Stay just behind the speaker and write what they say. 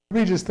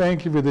We just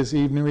thank you for this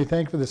evening. We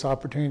thank you for this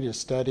opportunity to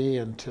study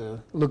and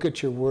to look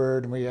at your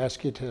word, and we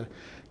ask you to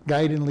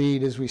guide and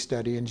lead as we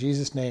study. In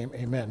Jesus' name,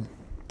 amen.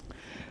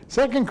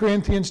 2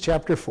 Corinthians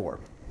chapter 4.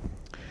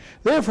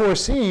 Therefore,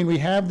 seeing we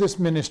have this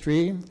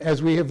ministry,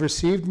 as we have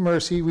received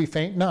mercy, we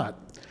faint not,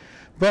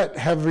 but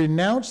have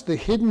renounced the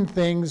hidden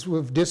things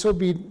with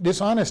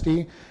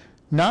dishonesty,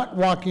 not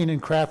walking in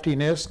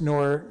craftiness,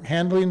 nor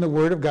handling the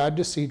word of God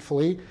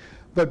deceitfully,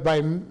 but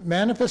by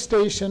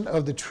manifestation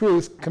of the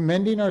truth,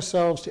 commending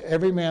ourselves to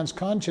every man's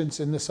conscience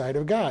in the sight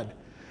of God.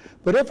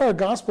 But if our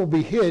gospel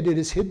be hid, it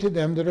is hid to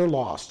them that are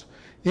lost,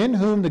 in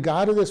whom the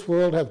God of this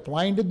world hath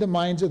blinded the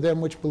minds of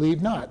them which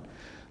believe not,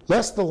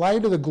 lest the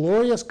light of the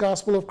glorious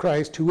gospel of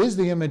Christ, who is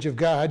the image of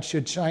God,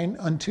 should shine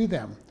unto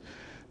them.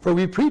 For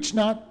we preach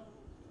not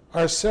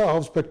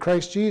ourselves, but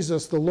Christ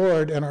Jesus the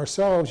Lord, and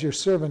ourselves your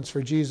servants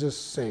for Jesus'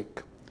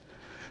 sake.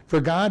 For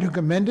God, who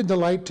commended the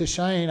light to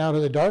shine out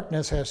of the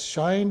darkness, has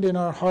shined in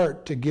our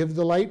heart to give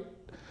the light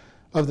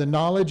of the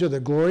knowledge of the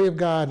glory of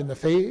God in the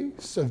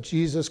face of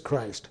Jesus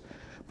Christ.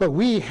 But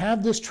we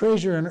have this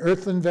treasure in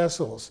earthen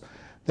vessels,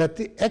 that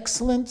the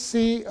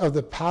excellency of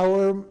the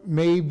power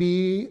may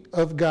be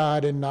of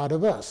God and not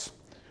of us.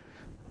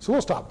 So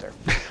we'll stop there.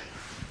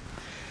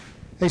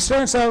 He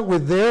starts out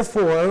with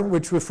therefore,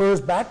 which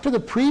refers back to the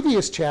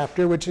previous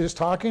chapter, which is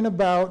talking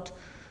about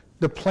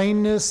the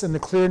plainness and the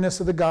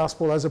clearness of the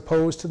gospel as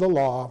opposed to the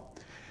law.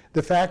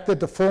 The fact that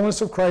the fullness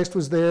of Christ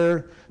was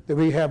there, that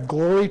we have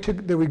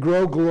that we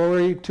grow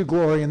glory to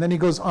glory. And then he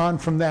goes on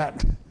from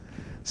that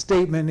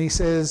statement. He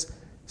says,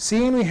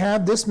 seeing we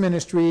have this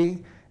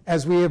ministry,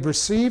 as we have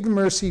received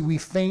mercy, we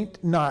faint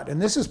not.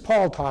 And this is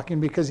Paul talking,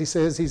 because he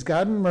says he's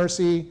gotten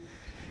mercy,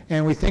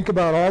 and we think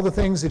about all the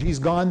things that he's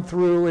gone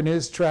through in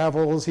his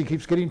travels. He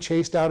keeps getting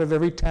chased out of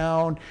every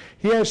town.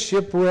 He has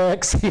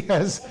shipwrecks. He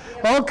has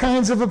all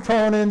kinds of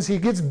opponents. He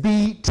gets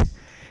beat.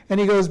 And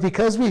he goes,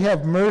 because we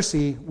have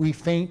mercy, we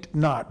faint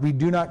not. We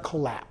do not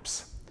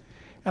collapse.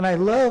 And I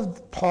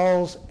love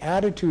Paul's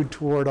attitude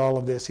toward all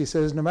of this. He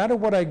says, no matter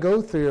what I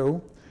go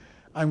through,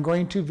 I'm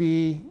going to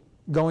be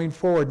going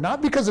forward.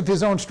 Not because of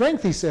his own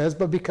strength, he says,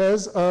 but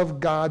because of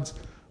God's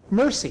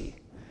mercy.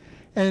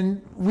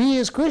 And we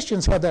as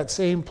Christians have that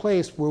same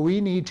place where we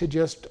need to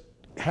just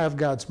have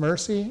God's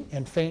mercy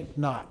and faint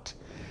not.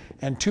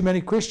 And too many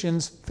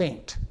Christians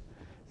faint.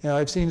 You know,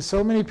 I've seen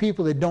so many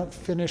people that don't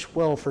finish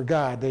well for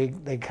God.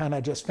 They kind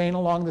of just faint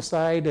along the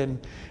side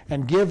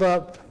and give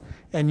up.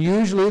 And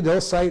usually they'll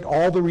cite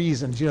all the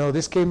reasons. You know,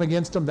 this came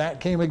against them, that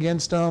came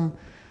against them.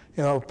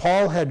 You know,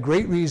 Paul had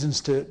great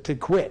reasons to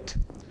quit.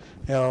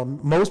 You know,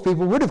 most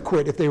people would have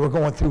quit if they were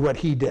going through what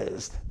he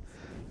does,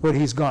 what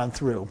he's gone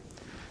through.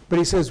 But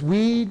he says,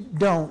 we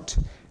don't.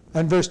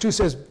 And verse 2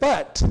 says,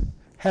 but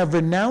have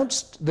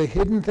renounced the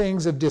hidden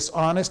things of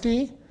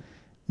dishonesty,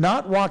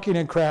 not walking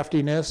in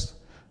craftiness,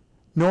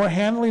 nor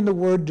handling the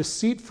word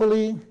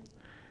deceitfully,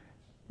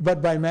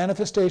 but by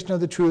manifestation of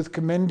the truth,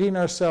 commending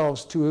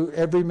ourselves to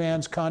every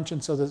man's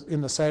conscience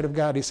in the sight of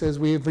God. He says,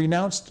 we have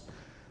renounced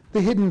the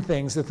hidden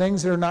things, the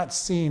things that are not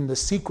seen, the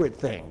secret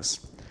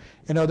things.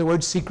 In other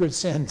words, secret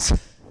sins.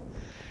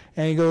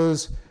 And he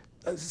goes,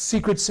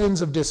 secret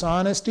sins of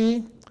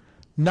dishonesty,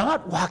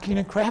 not walking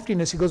in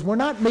craftiness. He goes, we're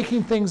not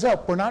making things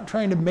up. We're not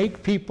trying to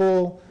make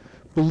people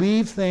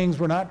believe things.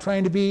 We're not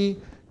trying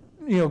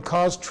to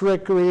cause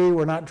trickery.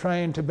 We're not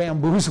trying to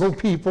bamboozle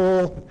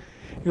people.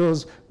 He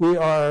goes, we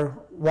are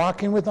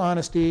walking with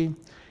honesty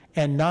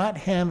and not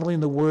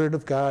handling the word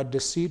of God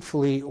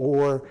deceitfully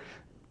or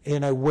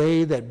in a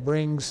way that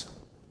brings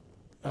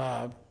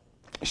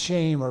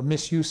shame or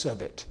misuse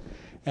of it.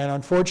 And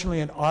unfortunately,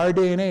 in our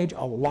day and age,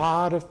 a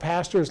lot of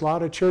pastors, a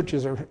lot of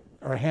churches are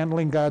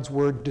handling God's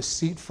word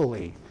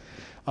deceitfully.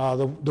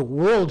 The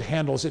world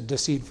handles it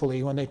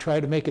deceitfully when they try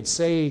to make it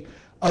say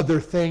other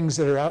things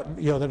that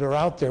are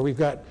out there. We've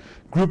got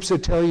groups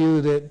that tell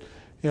you that,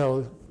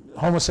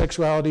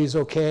 homosexuality is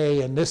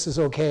okay and this is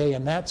okay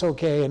and that's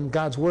okay, and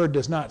God's word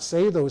does not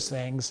say those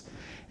things,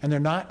 and they're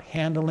not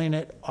handling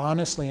it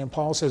honestly. And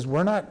Paul says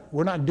we're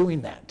not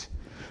doing that,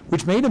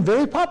 which made him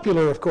very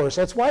popular, of course.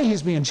 That's why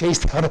he's being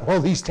chased out of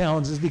all these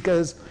towns, is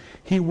because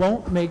he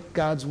won't make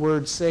God's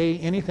word say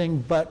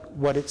anything but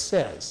what it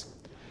says.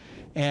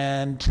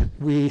 And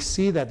we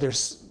see that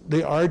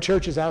there are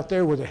churches out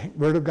there where the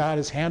word of God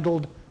is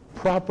handled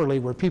properly,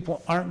 where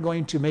people aren't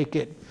going to make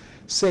it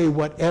say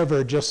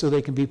whatever just so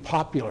they can be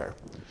popular.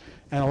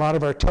 And a lot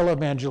of our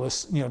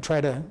televangelists,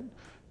 try to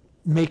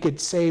make it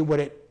say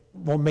what it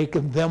will make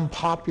them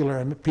popular,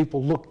 and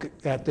people look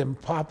at them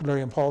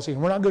popularly, and Paul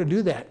saying, we're not going to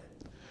do that.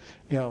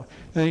 And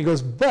then he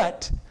goes,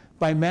 but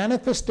by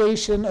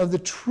manifestation of the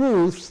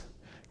truth,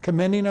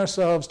 commending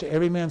ourselves to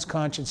every man's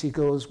conscience, he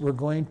goes, we're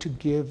going to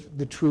give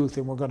the truth,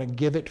 and we're going to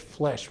give it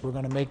flesh. We're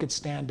going to make it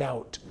stand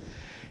out.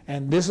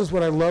 And this is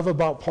what I love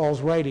about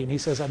Paul's writing. He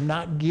says, I'm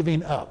not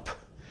giving up.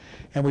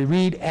 And we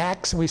read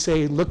Acts and we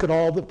say, look at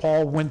all that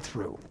Paul went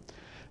through.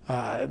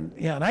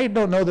 And I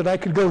don't know that I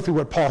could go through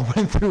what Paul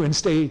went through and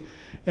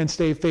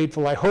stay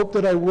faithful. I hope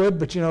that I would,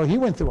 but he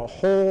went through a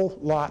whole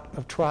lot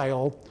of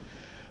trial.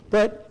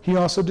 but he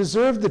also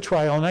deserved the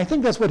trial. And I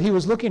think that's what he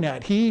was looking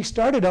at. He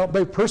started out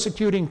by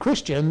persecuting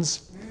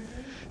Christians.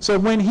 So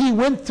when he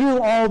went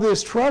through all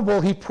this trouble,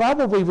 he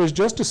probably was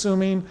just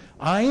assuming,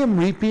 I am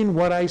reaping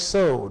what I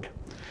sowed.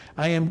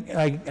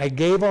 I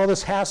gave all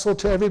this hassle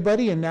to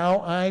everybody, and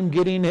now I'm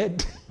getting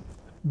it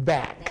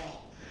back.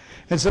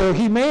 And so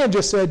he may have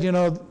just said,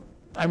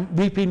 I'm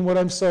reaping what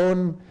I'm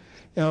sowing.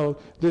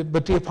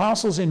 But the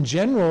apostles in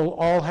general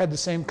all had the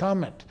same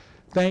comment.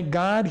 Thank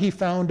God he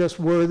found us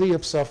worthy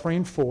of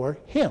suffering for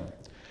him.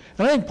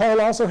 And I think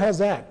Paul also has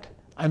that.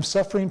 I'm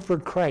suffering for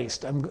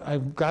Christ.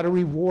 I've got a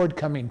reward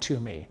coming to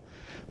me.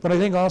 But I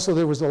think also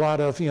there was a lot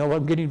of,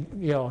 I'm getting,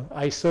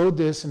 I sowed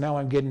this and now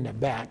I'm getting it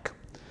back.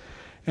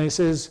 And he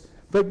says,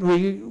 but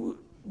we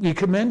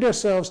commend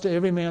ourselves to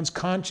every man's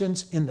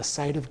conscience in the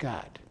sight of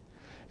God.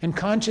 And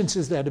conscience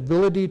is that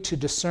ability to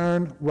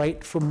discern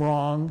right from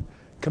wrong,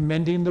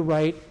 commending the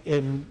right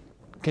and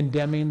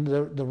condemning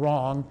the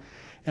wrong.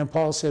 And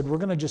Paul said, we're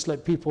going to just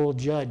let people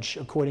judge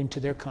according to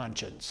their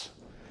conscience.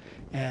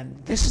 And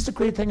this is the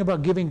great thing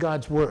about giving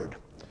God's word.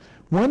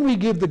 When we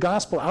give the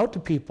gospel out to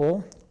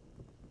people,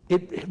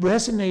 it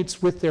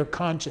resonates with their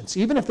conscience.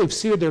 Even if they've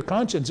seared their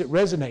conscience, it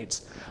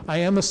resonates. I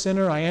am a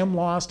sinner, I am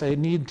lost, I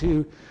need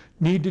to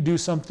do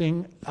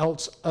something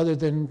else other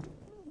than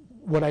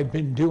what I've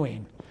been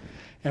doing.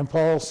 And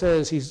Paul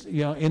says he's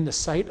in the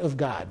sight of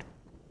God.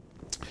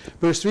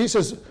 Verse 3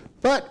 says,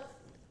 but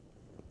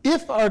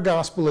if our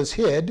gospel is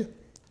hid,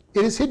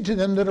 it is hid to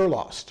them that are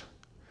lost.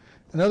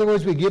 In other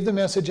words, we give the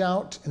message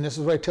out, and this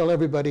is what I tell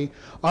everybody,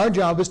 our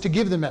job is to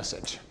give the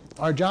message.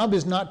 Our job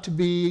is not to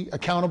be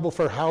accountable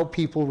for how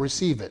people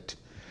receive it.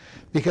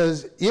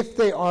 Because if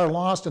they are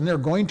lost, and they're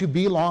going to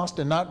be lost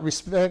and not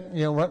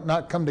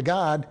not come to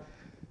God,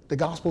 the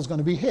gospel is going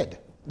to be hid.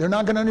 They're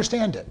not going to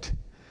understand it.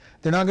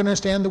 They're not going to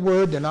understand the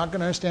word. They're not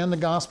going to understand the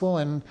gospel.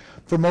 And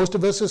for most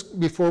of us,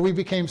 before we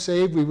became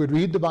saved, we would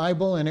read the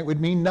Bible, and it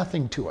would mean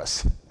nothing to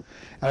us.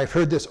 And I've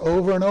heard this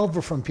over and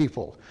over from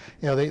people.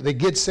 They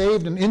get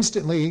saved, and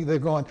instantly they're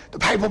going, the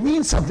Bible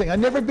means something. I've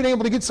never been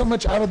able to get so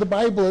much out of the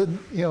Bible,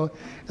 and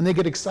they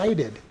get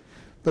excited.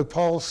 But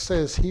Paul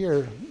says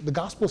here, the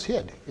gospel's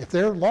hid. If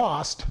they're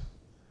lost,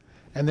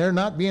 and they're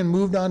not being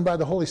moved on by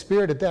the Holy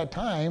Spirit at that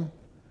time,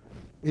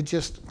 it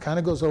just kind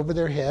of goes over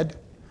their head.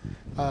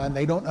 And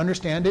they don't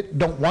understand it,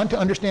 don't want to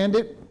understand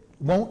it,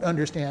 won't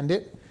understand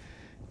it.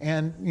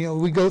 And,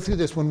 we go through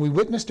this when we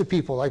witness to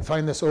people. I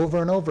find this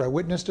over and over. I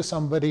witness to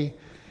somebody,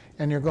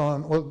 and you're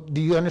going, well,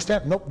 do you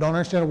understand? Nope, don't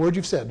understand a word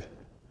you've said.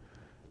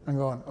 I'm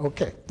going,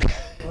 okay.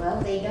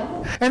 Well, they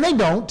don't. And they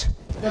don't.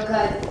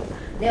 Because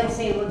they'll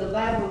say, well, the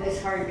Bible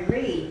is hard to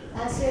read.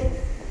 I said,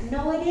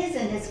 no, it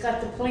isn't. It's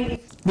got the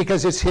plainest.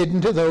 Because it's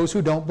hidden to those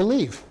who don't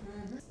believe.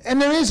 Mm-hmm.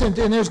 And there isn't,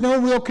 and there's no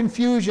real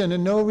confusion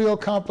and no real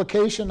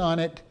complication on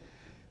it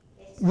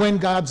when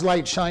God's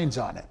light shines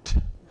on it.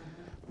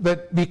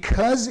 But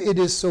because it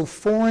is so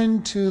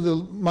foreign to the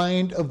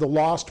mind of the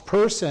lost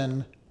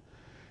person,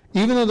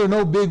 even though there are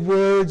no big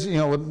words,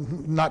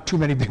 not too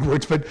many big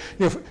words, but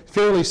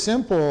fairly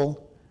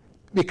simple,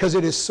 because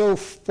it is so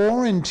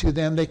foreign to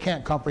them, they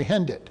can't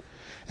comprehend it.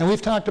 And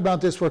we've talked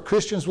about this where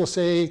Christians will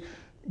say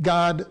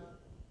God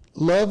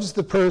loves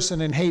the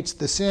person and hates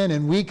the sin,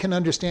 and we can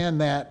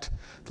understand that.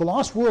 The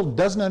lost world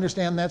doesn't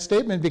understand that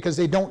statement because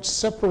they don't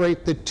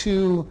separate the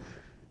two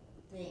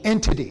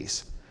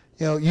entities.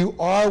 You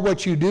are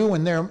what you do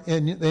in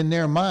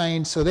their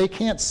mind, so they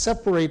can't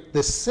separate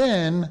the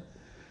sin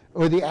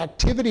or the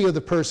activity of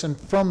the person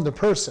from the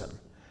person.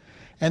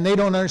 And they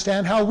don't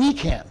understand how we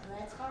can.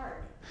 That's hard.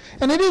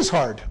 And it is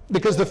hard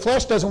because the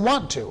flesh doesn't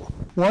want to.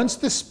 Once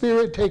the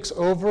Spirit takes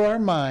over our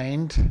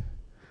mind,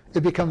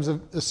 it becomes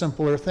a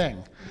simpler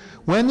thing.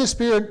 When the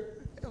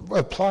Spirit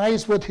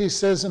applies what he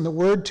says in the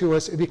Word to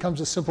us, it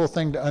becomes a simple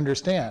thing to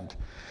understand.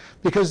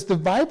 Because the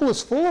Bible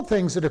is full of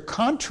things that are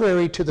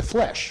contrary to the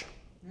flesh.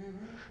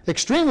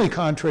 Extremely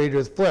contrary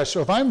to the flesh. So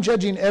if I'm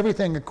judging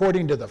everything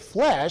according to the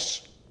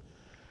flesh,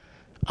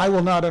 I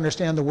will not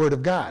understand the Word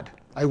of God.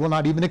 I will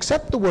not even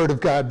accept the Word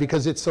of God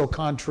because it's so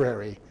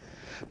contrary.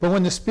 But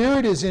when the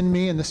Spirit is in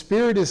me and the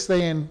Spirit is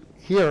saying,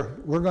 here,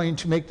 we're going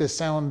to make this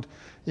sound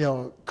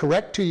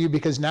correct to you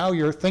because now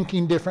you're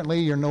thinking differently.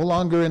 You're no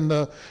longer in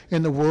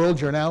the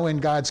world. You're now in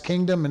God's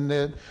kingdom,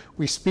 and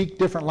we speak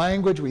different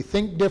language. We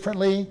think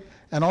differently,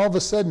 and all of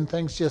a sudden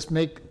things just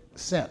make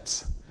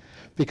sense.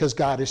 Because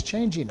God is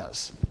changing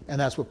us. And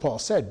that's what Paul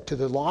said. To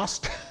the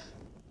lost,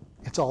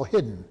 it's all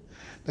hidden.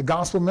 The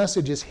gospel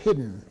message is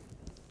hidden.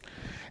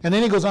 And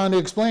then he goes on to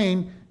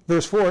explain,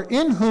 verse 4,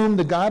 in whom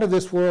the God of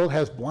this world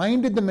has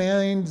blinded the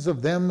minds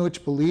of them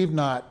which believe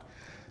not,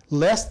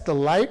 lest the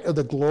light of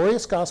the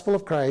glorious gospel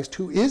of Christ,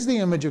 who is the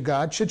image of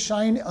God, should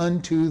shine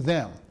unto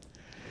them.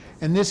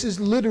 And this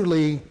is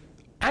literally,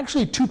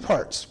 actually two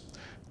parts.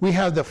 We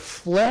have the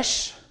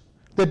flesh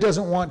that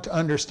doesn't want to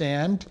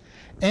understand,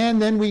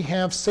 and then we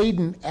have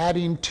Satan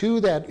adding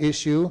to that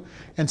issue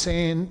and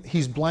saying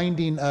he's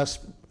blinding us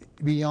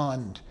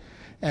beyond.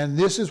 And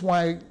this is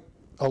why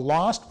a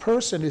lost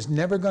person is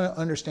never going to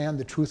understand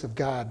the truth of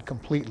God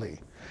completely.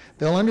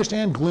 They'll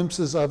understand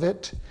glimpses of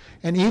it.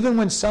 And even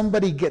when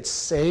somebody gets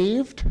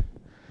saved,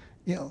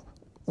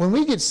 when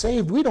we get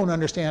saved, we don't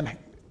understand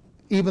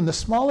even the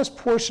smallest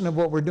portion of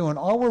what we're doing.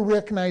 All we're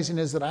recognizing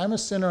is that I'm a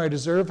sinner, I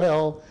deserve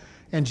hell,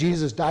 and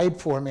Jesus died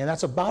for me. And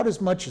that's about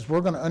as much as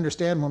we're going to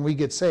understand when we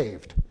get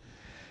saved.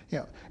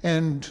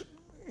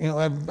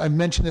 I've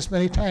mentioned this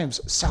many times.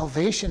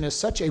 Salvation is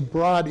such a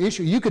broad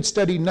issue. You could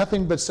study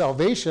nothing but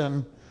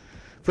salvation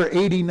for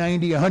 80,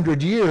 90,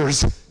 100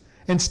 years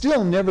and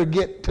still never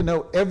get to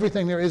know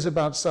everything there is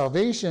about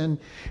salvation,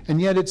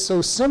 and yet it's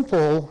so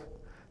simple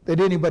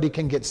that anybody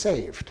can get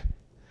saved.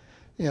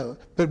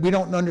 But we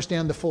don't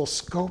understand the full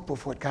scope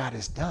of what God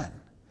has done,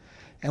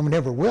 and we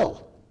never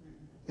will.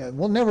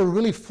 We'll never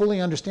really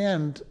fully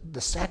understand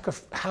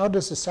how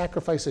does the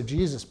sacrifice of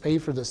Jesus pay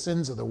for the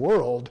sins of the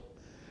world,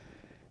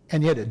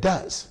 and yet it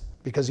does,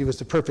 because he was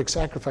the perfect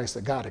sacrifice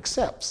that God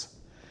accepts.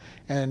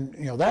 And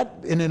that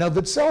in and of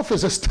itself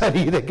is a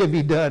study that can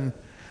be done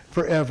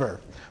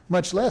forever.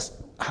 Much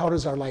less, how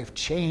does our life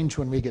change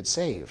when we get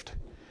saved?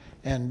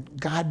 And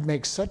God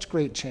makes such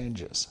great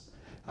changes.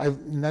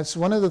 And that's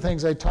one of the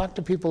things I talk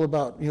to people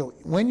about.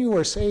 When you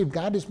are saved,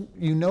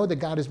 you know that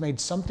God has made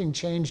something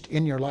changed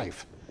in your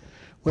life.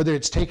 Whether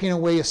it's taking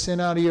away a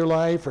sin out of your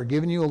life, or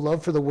giving you a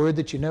love for the word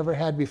that you never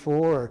had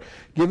before, or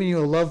giving you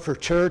a love for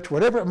church,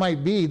 whatever it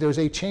might be, there's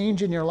a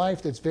change in your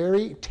life that's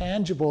very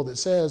tangible that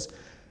says,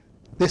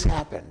 this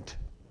happened.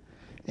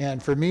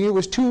 And for me, it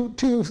was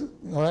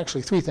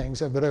three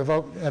things. But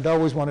I'd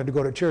always wanted to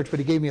go to church, but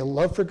he gave me a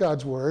love for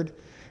God's word,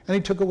 and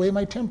he took away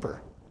my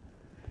temper.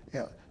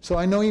 So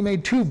I know he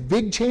made two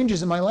big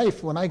changes in my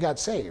life when I got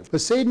saved.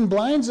 But Satan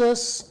blinds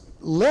us,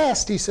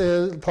 lest,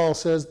 Paul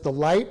says, the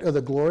light of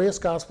the glorious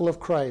gospel of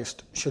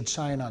Christ should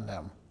shine on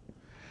them.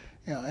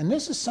 And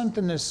this is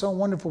something that's so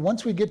wonderful.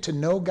 Once we get to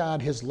know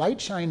God, his light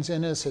shines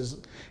in us.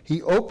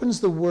 He opens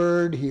the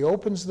word, he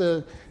opens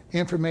the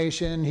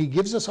information, he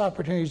gives us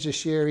opportunities to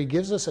share, he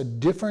gives us a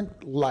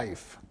different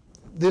life.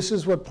 This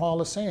is what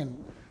Paul is saying.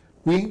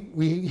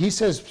 He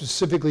says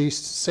specifically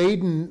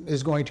Satan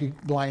is going to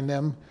blind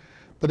them,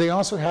 but they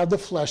also have the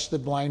flesh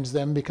that blinds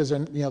them, because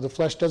the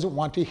flesh doesn't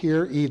want to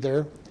hear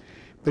either.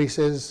 But he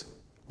says,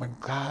 when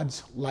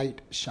God's light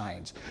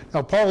shines.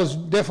 Now, Paul is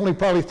definitely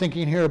probably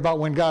thinking here about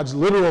when God's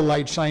literal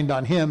light shined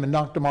on him and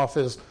knocked him off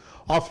his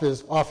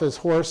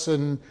horse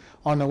and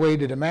on the way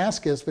to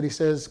Damascus. But he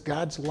says,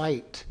 God's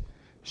light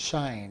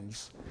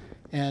shines.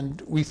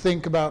 And we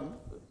think about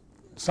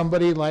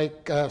somebody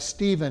like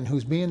Stephen,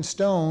 who's being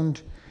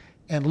stoned,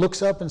 and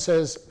looks up and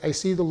says, I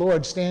see the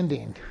Lord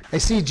standing. I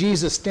see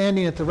Jesus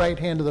standing at the right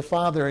hand of the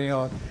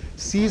Father,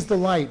 sees the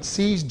light,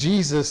 sees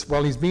Jesus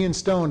while he's being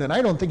stoned. And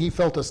I don't think he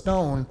felt a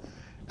stone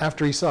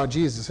after he saw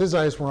Jesus. His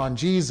eyes were on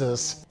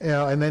Jesus,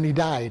 and then he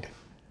died.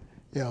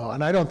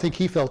 And I don't think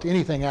he felt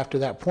anything after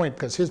that point,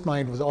 because his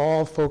mind was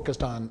all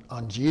focused on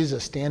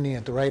Jesus standing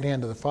at the right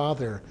hand of the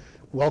Father,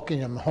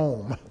 welcoming him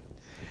home.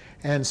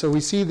 And so we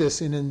see this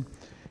and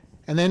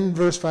then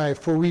verse 5,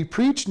 for we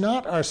preach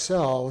not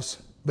ourselves,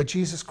 but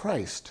Jesus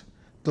Christ,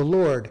 the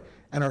Lord,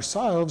 and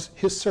ourselves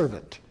his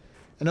servant.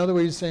 In other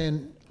words,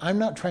 saying, I'm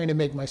not trying to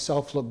make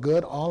myself look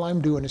good. All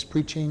I'm doing is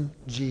preaching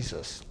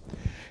Jesus.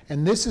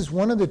 And this is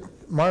one of the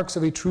marks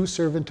of a true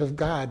servant of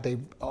God. They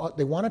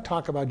want to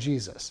talk about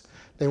Jesus.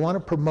 They want to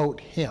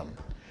promote him.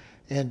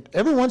 And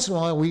every once in a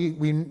while, we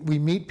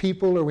meet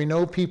people, or we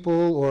know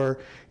people, or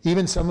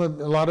even a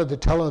lot of the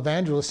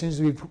televangelists seems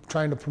to be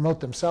trying to promote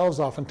themselves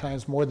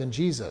oftentimes more than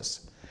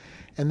Jesus.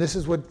 And this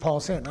is what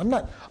Paul's saying.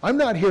 I'm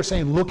not here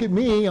saying, look at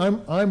me,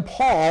 I'm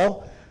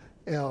Paul.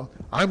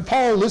 I'm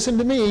Paul, listen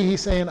to me. He's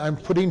saying, I'm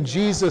putting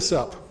Jesus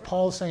up.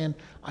 Paul's saying,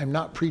 I'm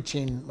not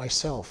preaching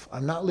myself.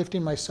 I'm not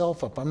lifting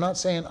myself up. I'm not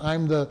saying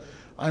I'm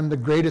the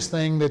greatest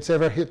thing that's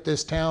ever hit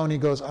this town. He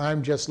goes,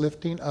 I'm just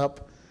lifting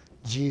up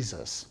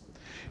Jesus.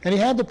 And he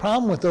had the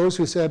problem with those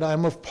who said,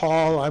 I'm of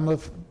Paul, I'm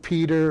of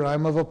Peter,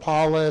 I'm of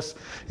Apollos,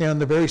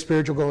 and the very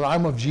spiritual go,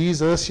 I'm of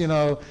Jesus,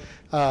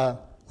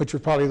 which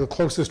was probably the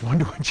closest one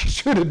to what she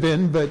should have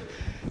been. But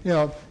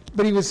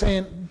he was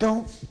saying,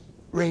 don't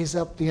raise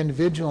up the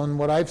individual. And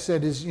what I've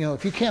said is,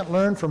 if you can't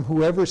learn from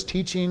whoever's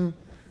teaching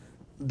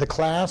the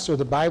class or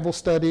the Bible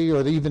study,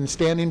 or even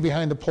standing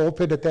behind the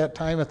pulpit at that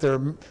time,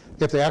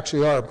 if they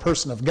actually are a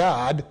person of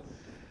God,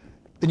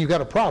 then you've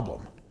got a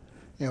problem.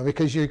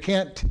 Because you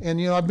can't,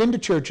 and I've been to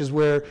churches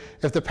where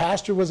if the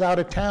pastor was out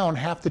of town,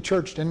 half the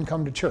church didn't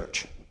come to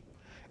church.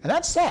 And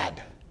that's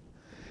sad.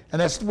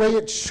 And that's the way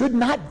it should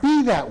not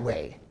be that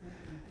way.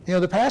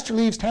 The pastor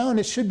leaves town,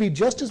 it should be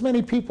just as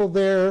many people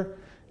there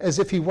as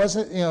if he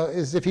wasn't,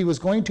 as if he was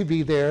going to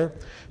be there,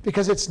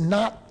 because it's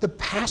not the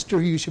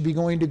pastor you should be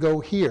going to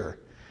go hear.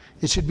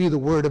 It should be the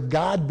word of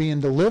God being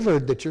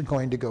delivered that you're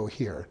going to go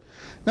hear.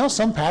 Now,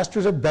 some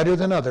pastors are better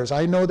than others.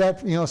 I know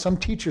that, some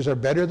teachers are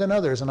better than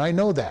others, and I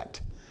know that.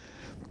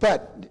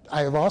 But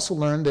I have also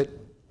learned that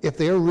if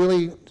they're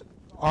really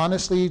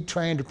honestly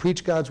trying to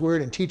preach God's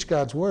word and teach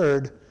God's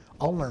word,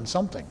 I'll learn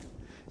something.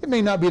 It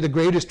may not be the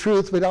greatest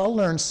truth, but I'll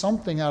learn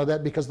something out of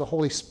that, because the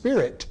Holy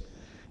Spirit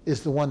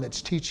is the one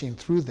that's teaching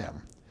through them.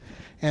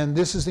 And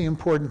this is the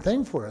important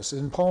thing for us.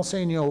 And Paul's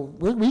saying,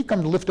 we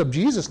come to lift up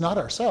Jesus, not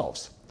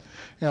ourselves.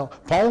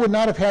 Paul would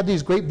not have had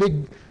these great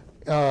big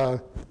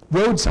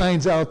road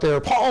signs out there.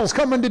 Paul's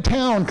coming to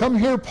town. Come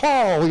here,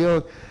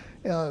 Paul.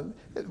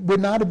 It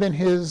would not have been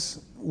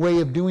his way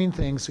of doing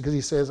things, because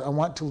he says, I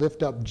want to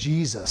lift up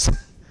Jesus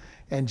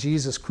and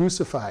Jesus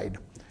crucified.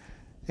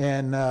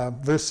 And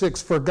verse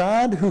 6, for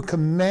God, who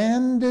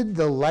commanded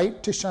the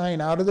light to shine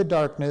out of the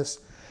darkness,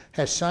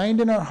 has shined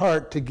in our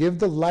heart to give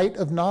the light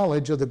of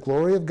knowledge of the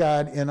glory of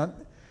God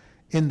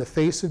in the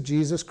face of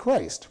Jesus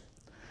Christ.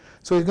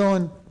 So he's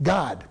going,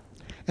 God.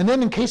 And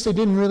then in case they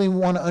didn't really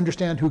want to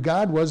understand who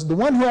God was, the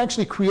one who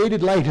actually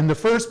created light in the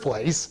first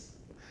place.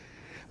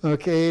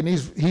 Okay, and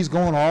he's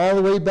going all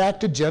the way back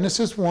to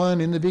Genesis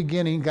 1. In the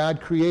beginning, God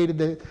created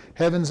the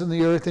heavens and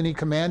the earth, and he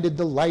commanded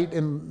the light,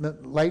 and the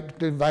light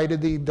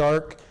divided the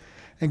dark.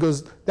 And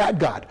goes, that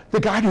God, the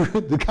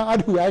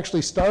God who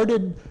actually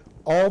started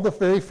all the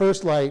very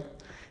first light,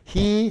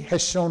 he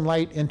has shown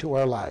light into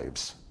our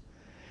lives.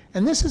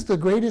 And this is the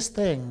greatest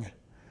thing.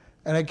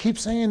 And I keep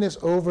saying this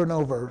over and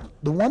over.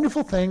 The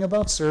wonderful thing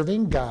about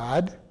serving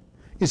God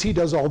is he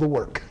does all the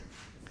work.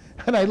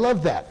 And I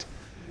love that.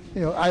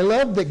 I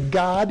love that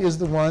God is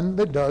the one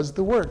that does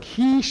the work.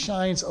 He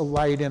shines a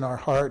light in our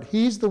heart.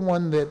 He's the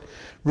one that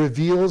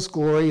reveals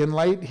glory. And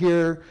light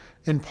here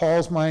in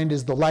Paul's mind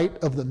is the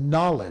light of the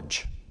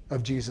knowledge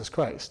of Jesus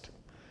Christ.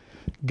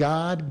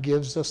 God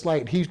gives us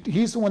light.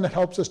 He's the one that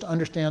helps us to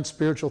understand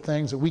spiritual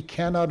things, that we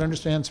cannot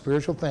understand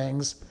spiritual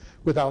things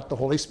without the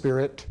Holy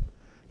Spirit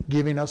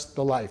giving us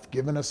the life,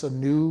 giving us a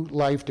new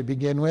life to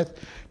begin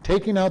with,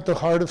 taking out the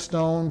heart of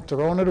stone,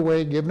 throwing it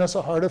away, giving us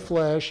a heart of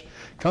flesh,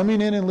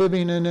 coming in and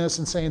living in us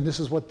and saying, this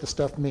is what the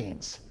stuff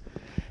means.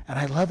 And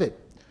I love it.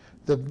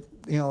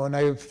 And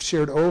I've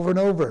shared over and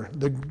over,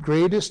 the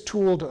greatest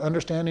tool to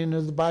understanding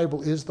of the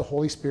Bible is the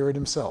Holy Spirit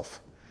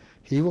himself.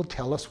 He will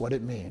tell us what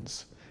it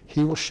means.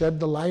 He will shed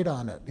the light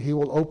on it. He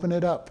will open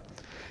it up.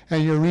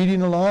 And you're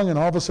reading along, and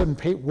all of a sudden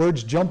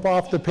words jump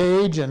off the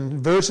page, and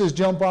verses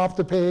jump off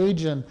the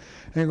page, and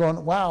you're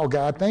going, wow,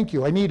 God, thank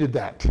you. I needed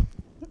that.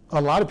 A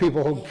lot of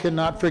people who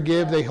cannot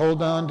forgive, they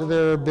hold on to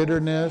their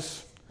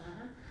bitterness.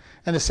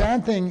 And the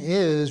sad thing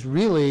is,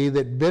 really,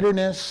 that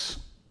bitterness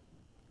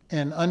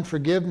and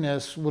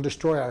unforgiveness will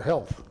destroy our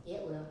health.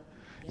 It will.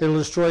 It'll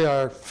destroy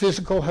our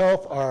physical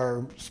health,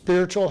 our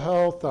spiritual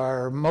health,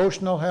 our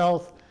emotional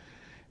health,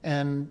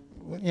 and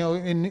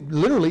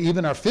literally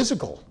even our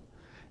physical.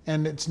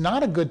 And it's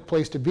not a good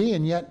place to be,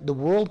 and yet the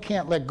world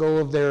can't let go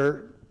of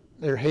their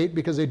hate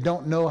because they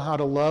don't know how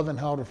to love and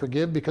how to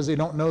forgive, because they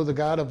don't know the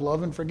God of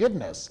love and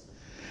forgiveness.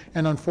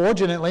 And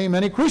unfortunately,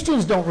 many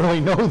Christians don't really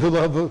know the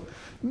love of,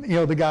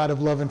 the God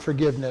of love and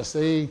forgiveness.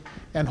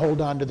 And hold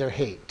on to their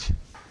hate.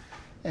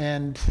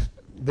 And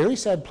very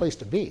sad place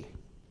to be.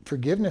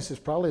 Forgiveness is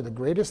probably the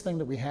greatest thing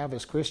that we have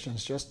as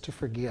Christians, just to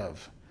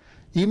forgive.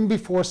 Even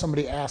before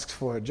somebody asks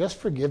for it, just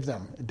forgive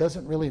them. It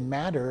doesn't really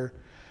matter,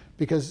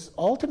 because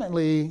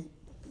ultimately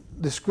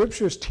the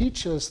scriptures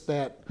teach us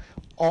that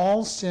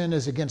all sin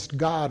is against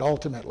God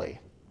ultimately.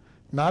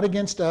 Not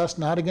against us,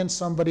 not against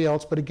somebody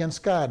else, but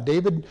against God.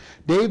 David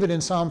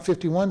in Psalm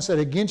 51 said,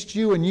 against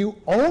you and you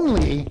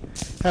only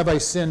have I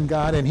sinned,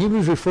 God. And he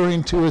was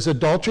referring to his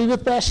adultery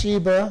with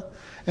Bathsheba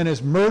and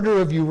his murder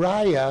of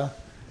Uriah.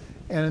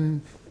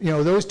 And,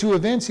 those two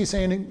events, he's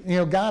saying,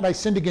 God, I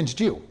sinned against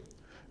you.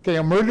 Okay,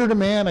 I murdered a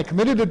man, I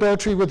committed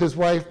adultery with his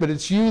wife, but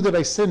it's you that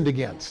I sinned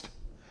against.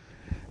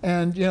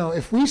 And,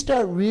 if we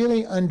start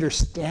really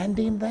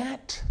understanding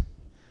that,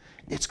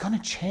 it's going to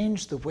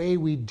change the way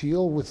we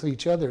deal with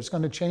each other. It's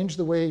going to change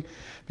the way,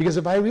 because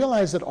if I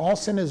realize that all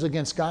sin is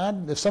against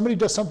God, if somebody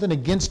does something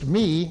against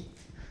me,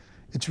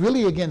 it's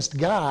really against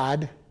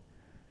God,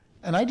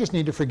 and I just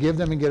need to forgive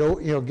them and get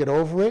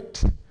over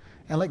it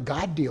and let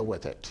God deal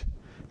with it.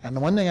 And the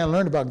one thing I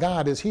learned about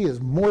God is he is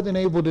more than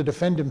able to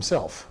defend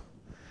himself.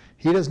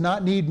 He does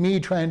not need me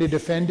trying to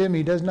defend him.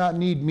 He does not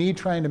need me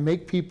trying to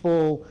make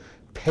people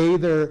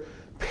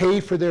pay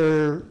for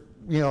their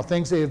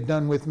things they have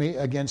done with me,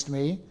 against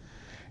me,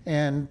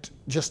 and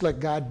just let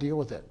God deal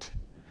with it.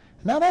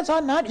 Now that's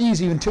not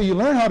easy until you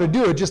learn how to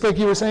do it, just like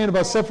you were saying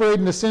about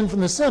separating the sin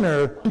from the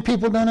sinner.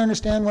 People don't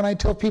understand when I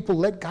tell people,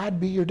 let God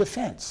be your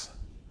defense.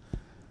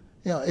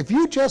 If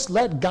you just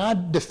let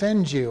God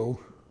defend you,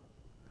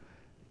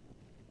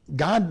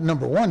 God,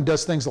 number one,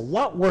 does things a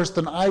lot worse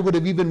than I would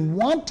have even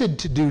wanted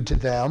to do to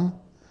them.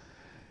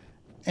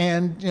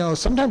 And,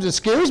 sometimes it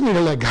scares me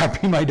to let God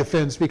be my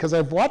defense, because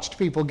I've watched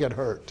people get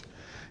hurt.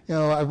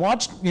 I've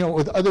watched,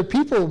 with other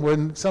people,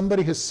 when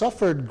somebody has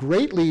suffered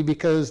greatly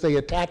because they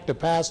attacked a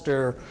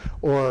pastor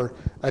or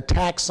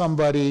attacked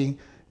somebody,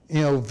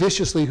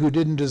 viciously who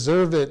didn't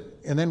deserve it,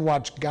 and then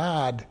watch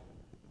God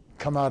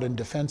come out in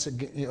defense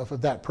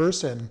of that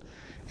person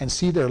and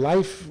see their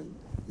life,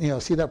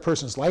 see that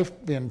person's life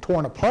being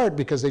torn apart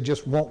because they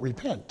just won't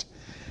repent.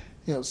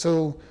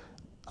 So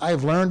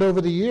I've learned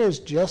over the years,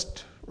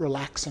 just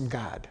relax in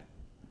God.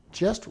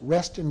 Just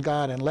rest in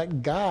God and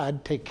let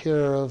God take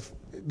care of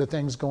the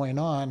things going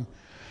on.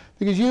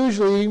 Because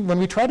usually when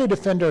we try to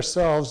defend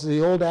ourselves, the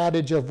old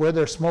adage of where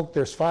there's smoke,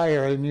 there's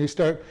fire, and you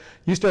start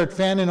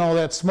fanning all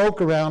that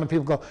smoke around, and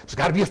people go, there's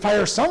got to be a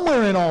fire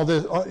somewhere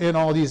in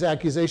all these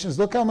accusations.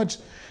 Look how much,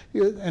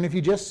 and if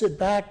you just sit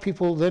back,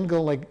 people then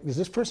go like, is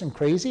this person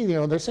crazy?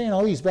 They're saying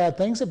all these bad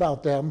things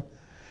about them,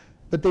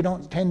 but they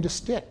don't tend to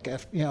stick,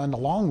 in the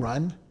long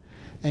run.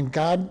 And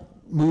God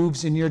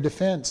moves in your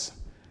defense,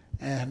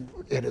 and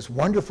it is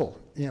wonderful.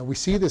 We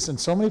see this in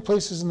so many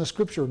places in the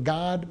Scripture.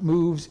 God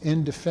moves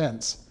in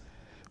defense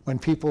when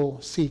people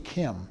seek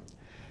him.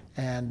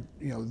 And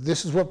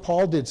this is what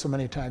Paul did so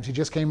many times. He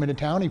just came into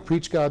town, he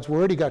preached God's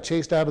word, he got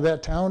chased out of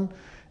that town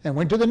and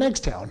went to the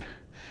next town,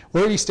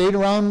 where he stayed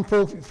around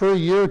for a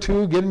year or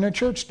two getting a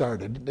church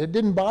started. It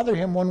didn't bother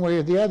him one way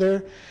or the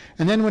other.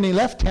 And then when he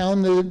left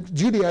town, the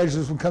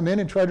Judaizers would come in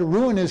and try to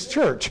ruin his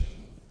church,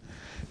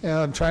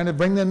 trying to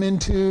bring them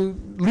into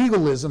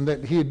legalism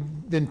that he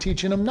had been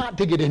teaching them not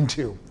to get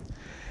into.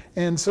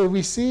 And so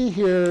we see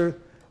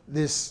here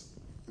this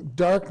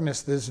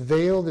darkness, this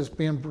veil that's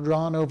being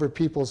drawn over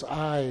people's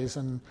eyes,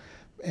 and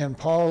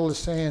Paul is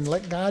saying,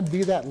 let God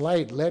be that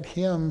light. Let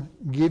him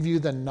give you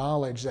the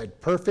knowledge,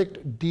 that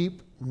perfect,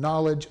 deep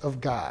knowledge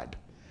of God,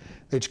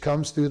 which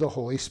comes through the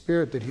Holy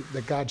Spirit,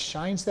 that God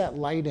shines that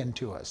light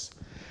into us.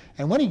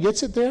 And when he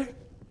gets it there,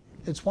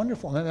 it's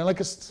wonderful. And like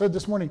I said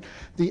this morning,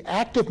 the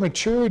act of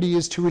maturity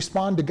is to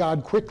respond to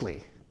God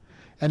quickly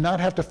and not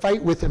have to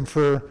fight with him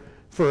for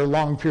a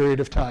long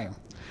period of time.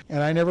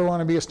 And I never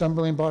want to be a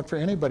stumbling block for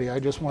anybody. I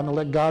just want to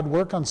let God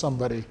work on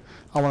somebody.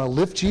 I want to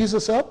lift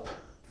Jesus up.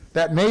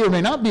 That may or may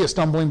not be a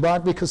stumbling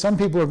block, because some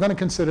people are going to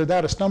consider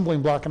that a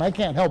stumbling block, and I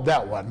can't help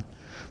that one.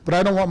 But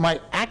I don't want my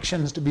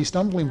actions to be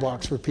stumbling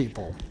blocks for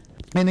people.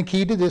 And the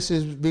key to this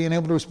is being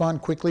able to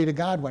respond quickly to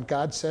God. When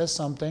God says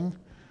something,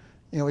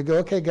 we go,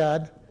 okay,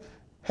 God.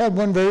 Had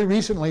one very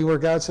recently where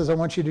God says, I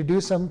want you to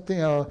do something.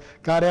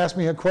 God asked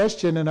me a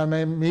question, and I'm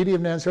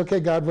immediately answer, okay,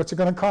 God, what's it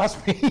going to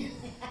cost me?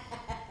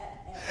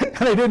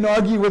 And I didn't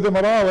argue with him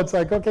at all. It's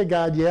like, okay,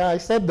 God, yeah, I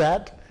said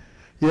that.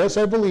 Yes,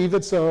 I believe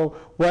it. So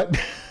what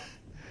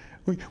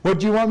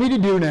do you want me to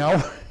do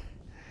now?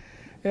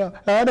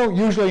 I don't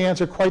usually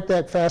answer quite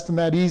that fast and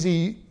that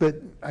easy, but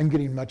I'm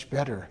getting much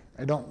better.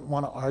 I don't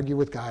want to argue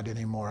with God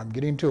anymore. I'm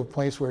getting to a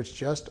place where it's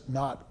just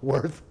not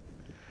worth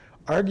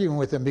arguing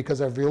with him, because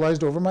I've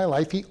realized over my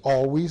life he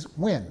always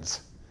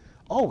wins.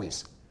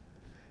 Always.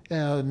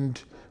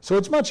 And so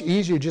it's much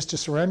easier just to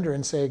surrender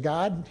and say,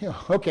 God,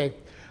 okay,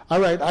 all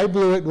right, I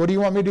blew it. What do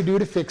you want me to do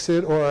to fix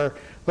it? Or,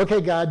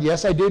 okay, God,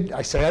 yes, I did.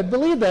 I said I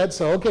believe that.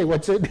 So, okay,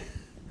 what's it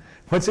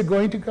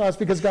going to cost?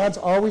 Because God's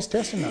always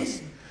testing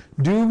us.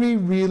 Do we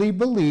really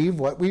believe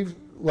what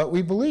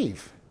we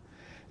believe?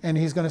 And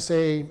he's going to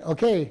say,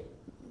 okay,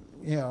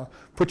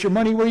 put your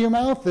money where your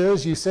mouth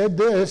is. You said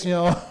this,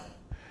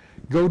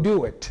 go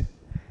do it.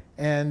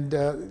 And,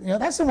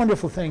 that's a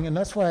wonderful thing. And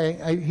that's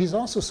why he's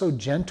also so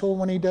gentle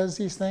when he does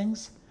these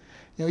things.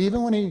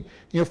 Even when he,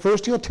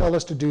 first he'll tell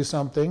us to do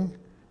something.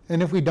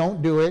 And if we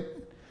don't do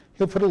it,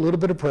 he'll put a little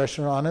bit of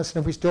pressure on us.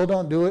 And if we still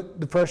don't do it,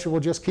 the pressure will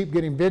just keep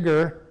getting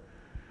bigger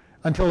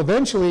until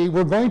eventually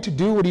we're going to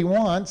do what he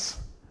wants,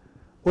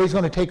 or he's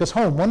going to take us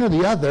home, one or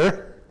the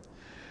other.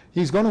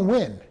 He's going to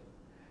win.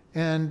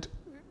 And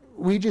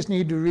we just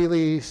need to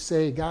really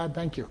say, God,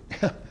 thank you.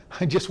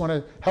 I just want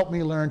to help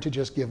me learn to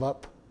just give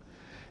up.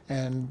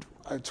 And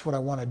that's what I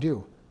want to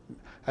do.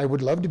 I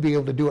would love to be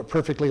able to do it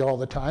perfectly all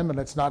the time, and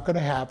it's not going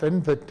to happen,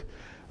 but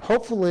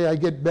hopefully I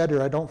get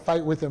better. I don't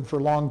fight with him for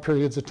long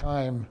periods of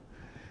time.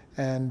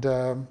 And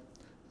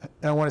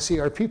I want to see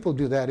our people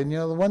do that. And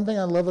the one thing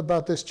I love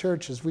about this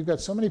church is we've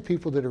got so many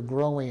people that are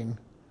growing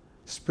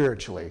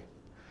spiritually,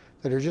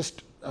 that are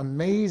just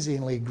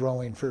amazingly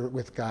growing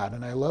with God.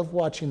 And I love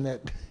watching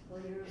that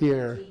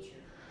here.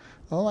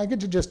 Well, I get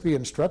to just be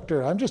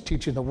instructor. I'm just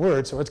teaching the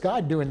word, so it's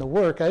God doing the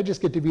work. I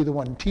just get to be the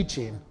one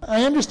teaching.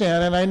 I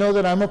understand, and I know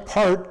that I'm a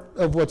part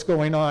of what's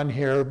going on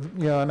here,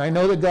 and I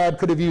know that God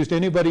could have used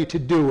anybody to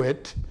do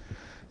it,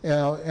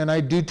 and I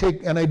do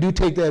take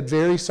that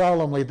very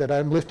solemnly, that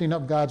I'm lifting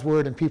up God's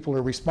word and people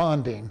are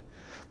responding.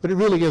 But it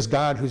really is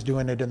God who's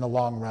doing it in the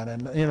long run.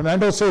 And I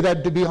don't say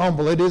that to be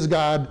humble. It is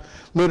God,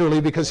 literally,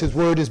 because his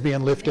word is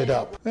being lifted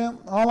up. Well,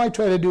 all I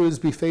try to do is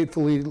be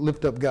faithfully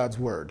lift up God's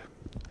word.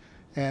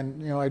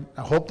 And, I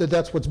hope that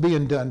that's what's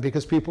being done,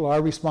 because people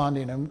are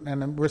responding,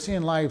 and we're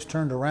seeing lives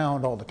turned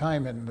around all the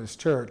time in this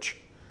church.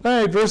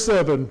 All right, verse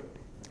 7.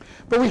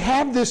 But we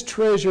have this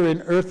treasure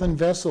in earthen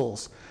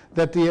vessels,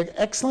 that the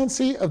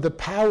excellency of the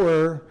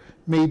power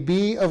may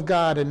be of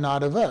God and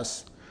not of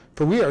us.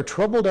 For we are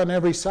troubled on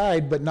every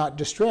side, but not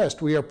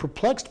distressed. We are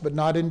perplexed, but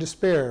not in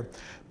despair.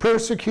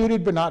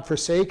 Persecuted, but not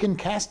forsaken.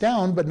 Cast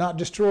down, but not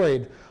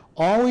destroyed.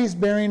 Always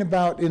bearing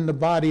about in the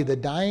body the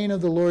dying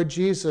of the Lord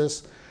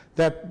Jesus,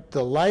 that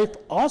the life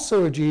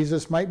also of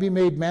Jesus might be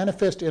made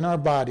manifest in our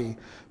body.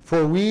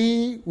 For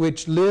we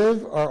which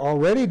live are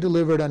already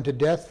delivered unto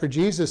death for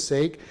Jesus'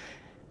 sake,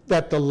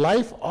 that the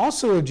life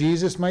also of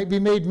Jesus might be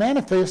made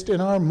manifest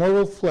in our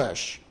mortal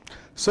flesh.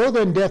 So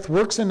then death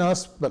works in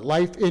us, but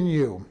life in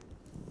you.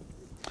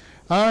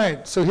 All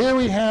right, so here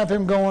we have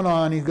him going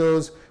on. He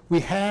goes, we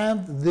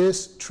have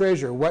this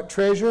treasure. What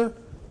treasure?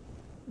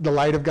 The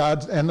light of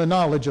God and the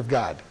knowledge of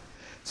God.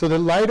 So the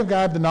light of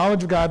God, the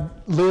knowledge of God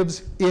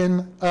lives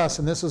in us.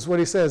 And this is what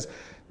he says.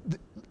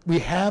 We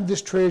have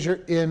this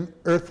treasure in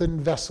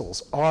earthen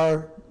vessels,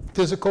 our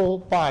physical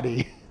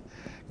body.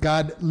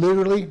 God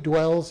literally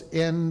dwells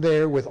in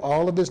there with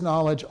all of his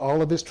knowledge,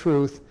 all of his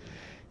truth.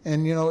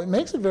 And, it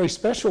makes it very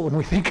special when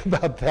we think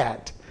about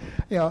that.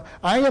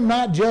 I am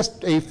not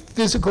just a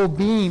physical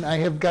being. I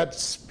have got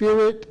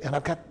spirit and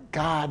I've got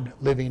God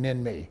living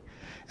in me.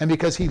 And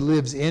because he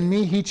lives in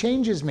me, he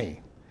changes me.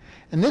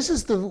 And this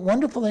is the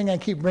wonderful thing I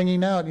keep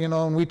bringing out,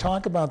 and we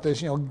talk about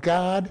this,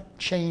 God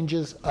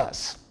changes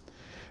us.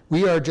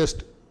 We are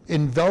just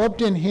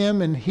enveloped in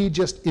him and he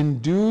just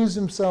endues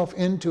himself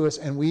into us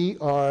and we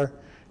are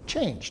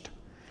changed.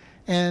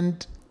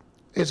 And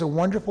it's a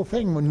wonderful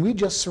thing when we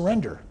just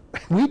surrender.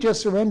 We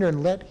just surrender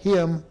and let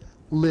him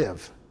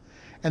live.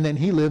 And then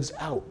he lives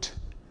out.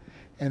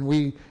 And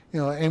we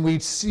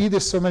see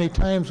this so many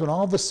times when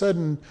all of a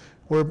sudden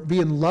we're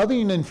being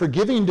loving and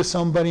forgiving to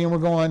somebody and we're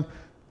going,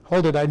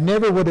 hold it, I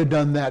never would have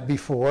done that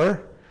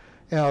before.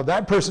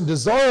 That person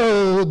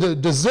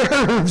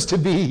deserves to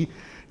be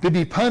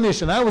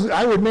punished. And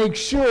I would make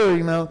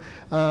sure,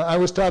 I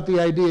was taught the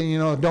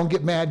idea, don't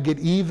get mad, get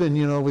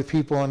even, with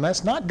people. And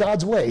that's not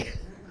God's way.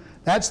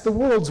 That's the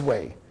world's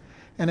way.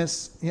 And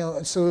it's,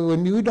 so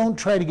when you don't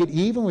try to get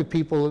even with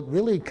people, it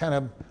really kind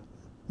of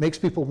makes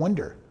people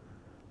wonder,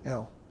 it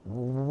kind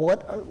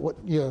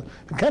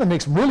of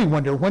makes them really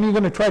wonder, when are you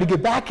going to try to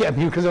get back at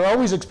me? Because they're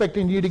always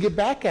expecting you to get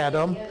back at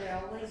them. Yeah,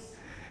 they're always...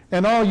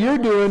 And all you're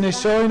doing is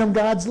showing them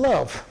God's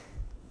love.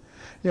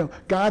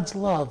 God's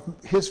love,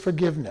 his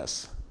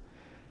forgiveness.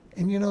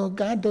 And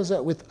God does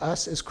that with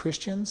us as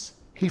Christians.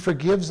 He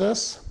forgives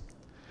us.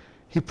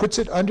 He puts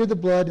it under the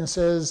blood and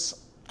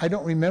says, I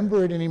don't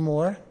remember it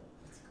anymore.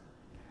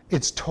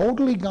 It's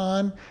totally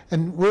gone.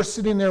 And we're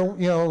sitting there,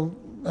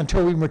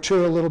 until we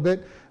mature a little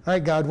bit. All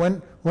right, God,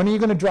 when are you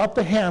going to drop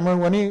the hammer?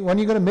 When are you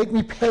going to make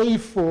me pay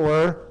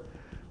for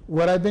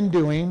what I've been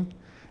doing?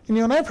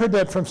 And I've heard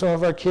that from some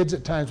of our kids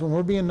at times when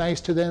we're being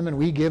nice to them and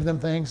we give them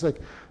things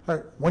like, all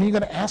right, when are you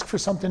going to ask for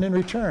something in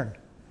return?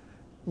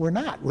 We're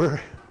not.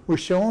 We're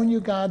showing you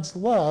God's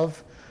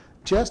love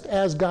just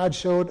as God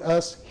showed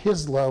us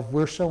his love.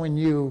 We're showing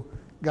you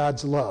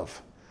God's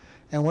love.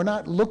 And we're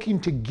not looking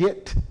to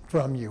get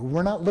from you.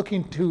 We're not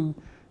looking to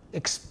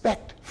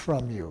expect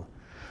from you.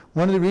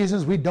 One of the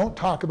reasons we don't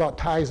talk about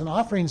tithes and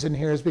offerings in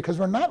here is because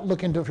we're not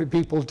looking for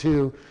people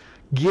to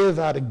give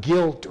out of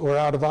guilt or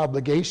out of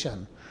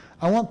obligation.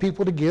 I want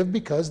people to give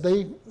because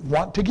they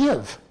want to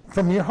give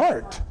from your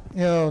heart.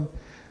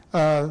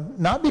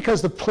 Not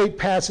because the plate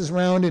passes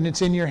around and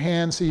it's in your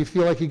hand so you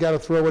feel like you got to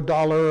throw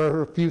 $1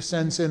 or a few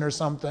cents in or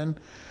something.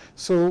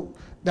 So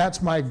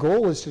that's my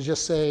goal, is to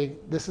just say,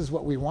 this is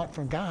what we want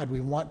from God. We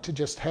want to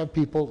just have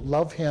people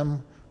love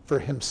him for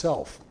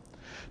himself.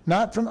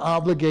 Not from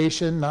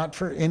obligation, not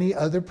for any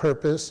other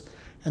purpose.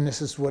 And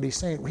this is what he's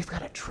saying. We've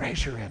got a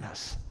treasure in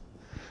us.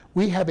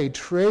 We have a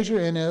treasure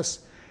in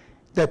us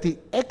that the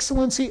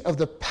excellency of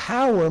the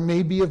power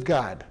may be of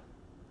God.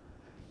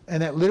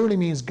 And that literally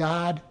means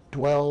God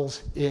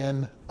dwells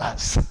in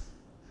us.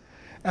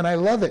 And I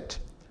love it.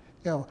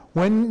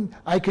 When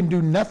I can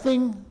do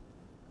nothing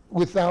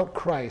without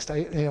Christ,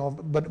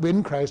 but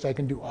in Christ I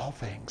can do all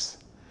things.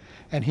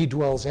 And he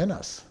dwells in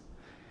us.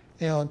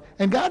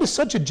 And God is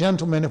such a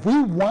gentleman. If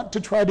we want to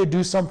try to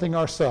do something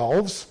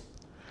ourselves,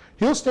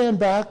 he'll stand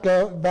back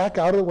out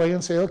of the way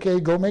and say,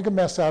 okay, go make a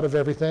mess out of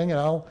everything, and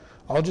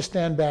I'll just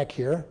stand back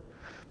here.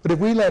 But if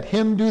we let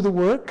him do the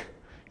work,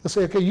 he'll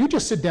say, okay, you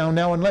just sit down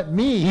now and let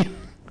me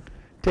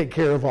take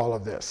care of all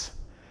of this.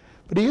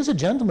 But he is a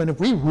gentleman. If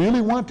we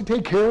really want to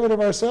take care of it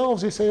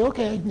ourselves, he say,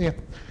 okay,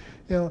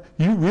 you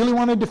really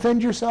want to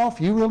defend yourself?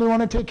 You really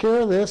want to take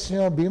care of this?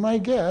 Be my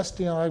guest.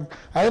 I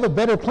have a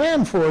better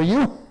plan for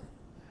you.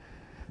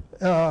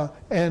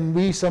 And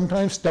we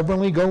sometimes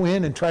stubbornly go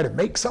in and try to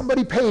make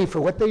somebody pay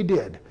for what they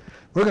did.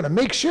 We're going to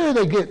make sure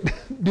they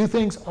do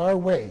things our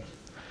way.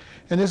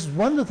 And this is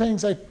one of the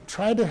things I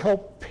try to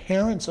help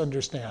parents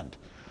understand.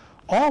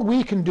 All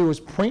we can do is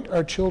point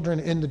our children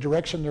in the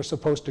direction they're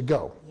supposed to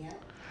go. Yeah.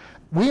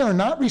 We are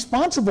not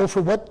responsible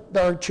for what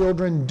our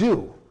children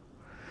do.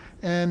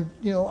 And,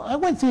 I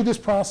went through this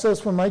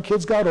process when my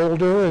kids got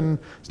older and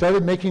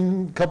started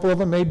making, a couple of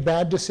them made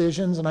bad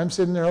decisions, and I'm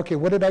sitting there, okay,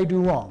 what did I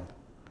do wrong?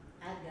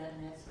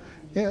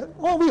 Yeah,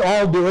 well, we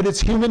all do it. It's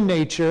human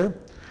nature.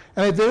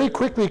 And I very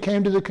quickly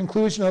came to the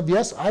conclusion of,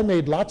 yes, I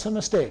made lots of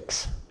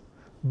mistakes.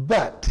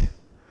 But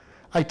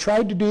I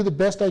tried to do the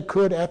best I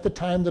could at the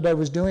time that I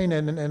was doing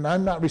it, and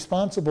I'm not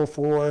responsible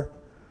for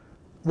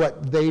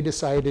what they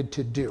decided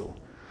to do.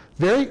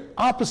 Very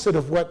opposite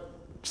of what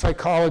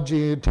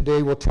psychology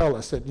today will tell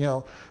us, that,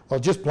 well,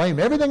 just blame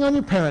everything on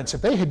your parents.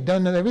 If they had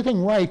done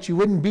everything right, you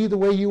wouldn't be the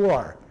way you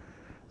are.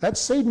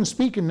 That's Satan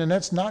speaking, and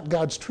that's not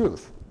God's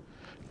truth.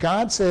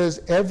 God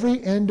says every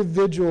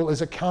individual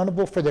is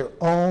accountable for their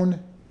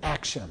own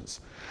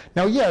actions.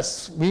 Now,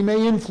 yes, we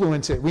may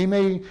influence it. We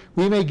may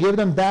give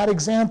them bad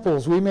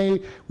examples. We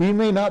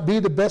may not be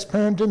the best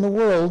parent in the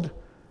world,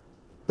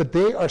 but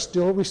they are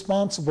still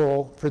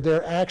responsible for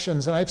their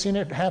actions. And I've seen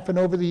it happen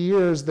over the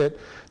years that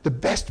the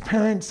best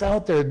parents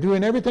out there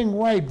doing everything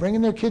right,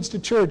 bringing their kids to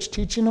church,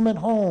 teaching them at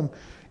home,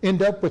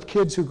 end up with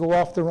kids who go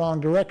off the wrong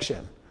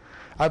direction.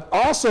 I've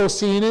also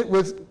seen it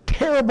with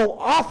terrible,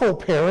 awful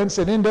parents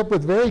that end up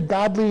with very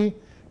godly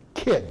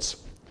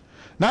kids.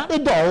 Not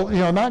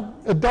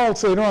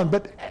adults later on,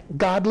 but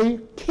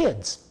godly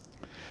kids.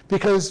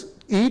 Because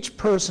each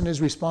person is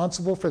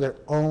responsible for their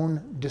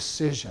own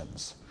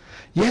decisions.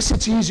 Yes,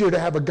 it's easier to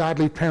have a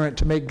godly parent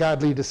to make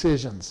godly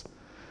decisions,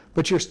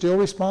 but you're still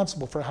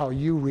responsible for how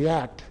you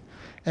react.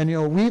 And,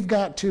 we've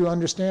got to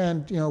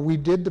understand, we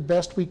did the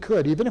best we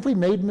could. Even if we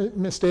made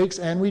mistakes,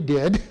 and we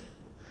did,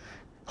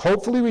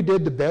 hopefully we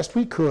did the best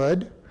we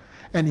could.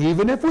 And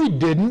even if we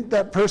didn't,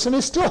 that person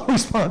is still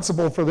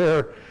responsible for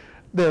their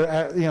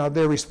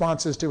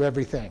responses to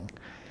everything.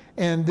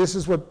 And this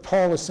is what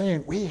Paul is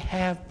saying. We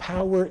have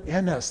power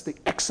in us. The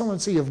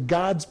excellency of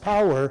God's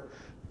power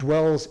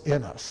dwells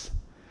in us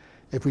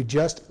if we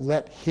just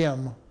let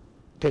him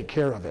take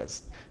care of it.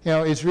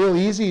 It's real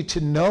easy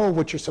to know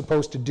what you're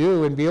supposed to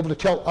do and be able to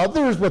tell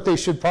others what they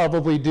should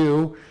probably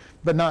do,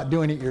 but not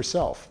doing it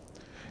yourself.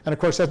 And of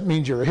course, that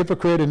means you're a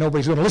hypocrite and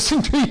nobody's going to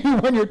listen to you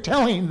when you're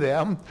telling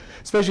them,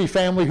 especially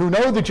family who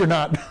know that you're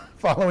not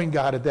following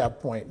God at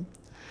that point.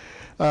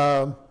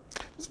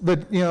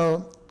 But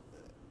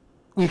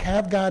we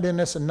have God in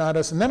us and not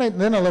us. And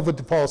then I love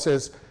what Paul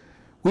says.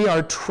 We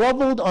are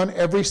troubled on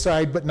every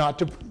side, but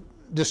not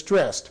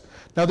distressed.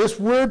 Now, this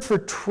word for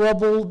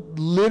troubled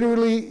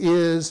literally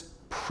is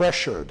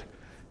pressured.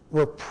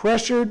 We're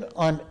pressured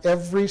on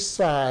every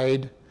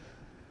side,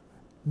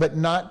 but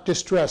not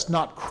distressed,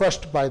 not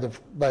crushed by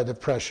the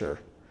pressure.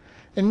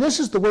 And this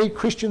is the way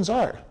Christians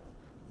are.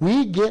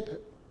 We get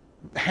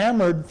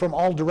hammered from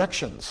all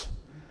directions.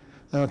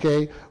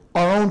 Okay?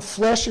 Our own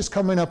flesh is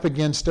coming up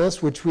against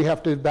us, which we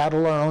have to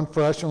battle our own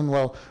flesh. And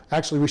well,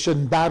 actually, we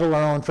shouldn't battle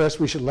our own flesh.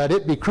 We should let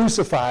it be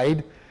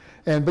crucified.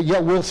 But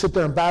yet we'll sit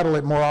there and battle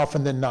it more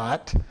often than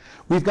not.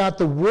 We've got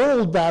the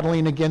world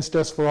battling against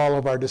us for all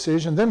of our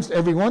decisions. Then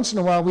every once in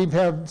a while, we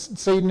have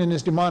Satan and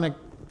his demonic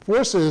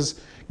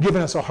forces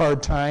giving us a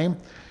hard time.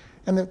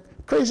 And the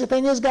crazy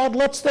thing is, God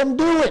lets them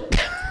do it.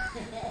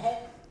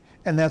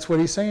 And that's what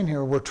he's saying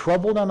here. We're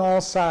troubled on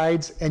all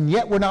sides, and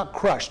yet we're not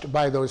crushed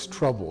by those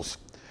troubles.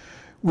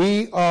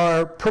 We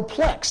are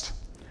perplexed.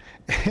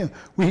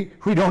 we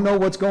don't know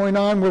what's going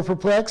on. We're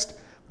perplexed,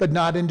 but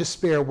not in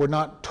despair. We're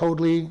not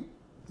totally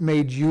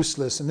made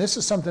useless. And this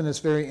is something that's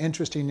very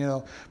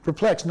interesting,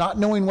 perplexed, not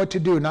knowing what to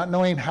do, not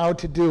knowing how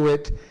to do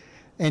it,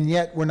 and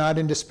yet we're not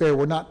in despair.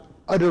 We're not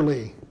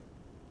utterly,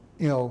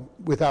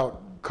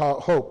 without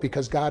hope,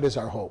 because God is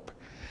our hope.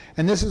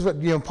 And this is what,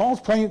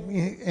 Paul's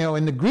playing,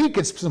 in the Greek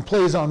it's some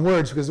plays on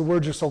words because the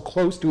words are so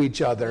close to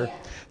each other. Yeah.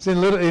 So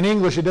in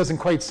English it doesn't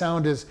quite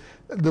sound as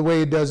the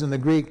way it does in the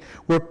Greek.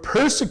 We're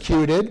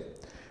persecuted,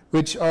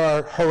 which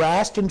are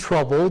harassed and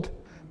troubled,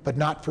 but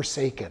not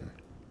forsaken.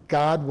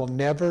 God will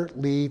never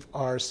leave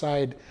our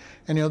side.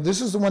 And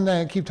this is the one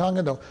that I keep talking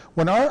about.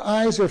 When our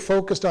eyes are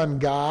focused on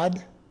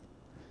God,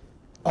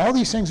 all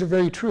these things are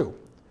very true.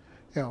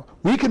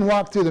 We can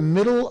walk through the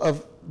middle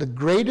of the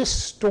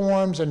greatest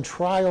storms and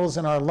trials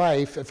in our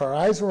life if our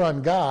eyes were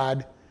on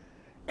God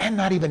and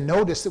not even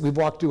notice that we've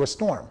walked through a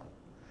storm.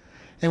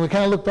 And we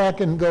kind of look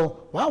back and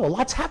go, wow, a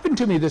lot's happened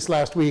to me this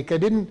last week. I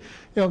didn't,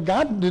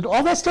 God, did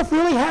all that stuff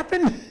really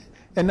happen?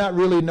 And not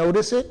really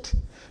notice it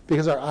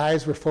because our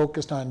eyes were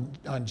focused on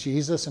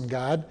Jesus and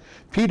God.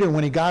 Peter,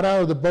 when he got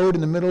out of the boat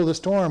in the middle of the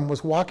storm,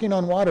 was walking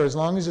on water as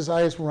long as his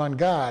eyes were on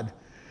God.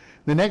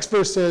 The next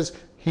verse says,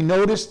 he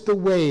noticed the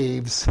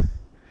waves.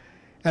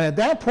 And at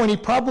that point, he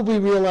probably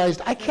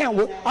realized, I can't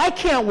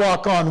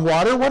walk on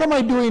water. What am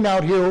I doing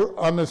out here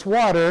on this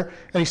water?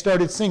 And he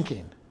started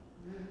sinking.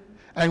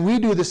 And we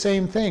do the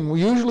same thing.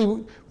 We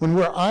usually, when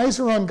our eyes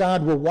are on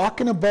God, we're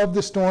walking above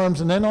the storms,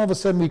 and then all of a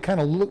sudden we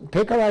kind of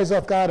take our eyes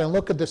off God and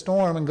look at the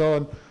storm and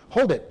go,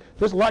 hold it.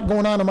 There's a lot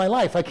going on in my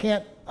life. I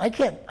can't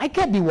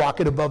be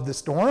walking above the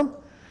storm.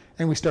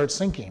 And we start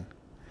sinking.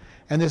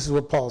 And this is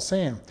what Paul's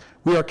saying.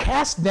 We are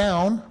cast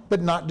down,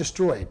 but not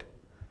destroyed.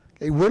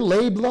 Okay, we're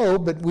laid low,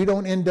 but we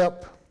don't end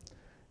up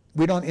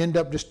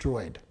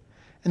destroyed.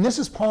 And this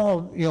is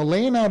Paul,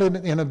 laying out it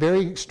in a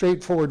very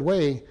straightforward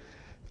way.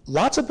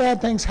 Lots of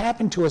bad things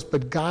happen to us,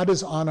 but God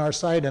is on our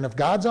side. And if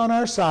God's on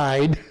our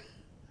side,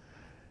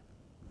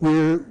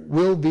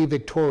 we'll be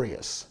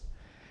victorious.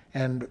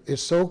 And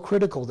it's so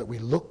critical that we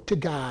look to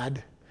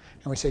God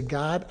and we say,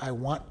 God, I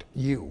want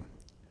you.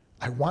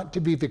 I want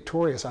to be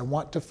victorious. I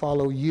want to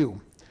follow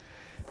you.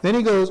 Then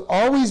he goes,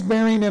 always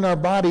bearing in our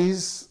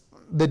bodies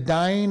the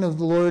dying of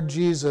the Lord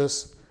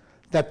Jesus,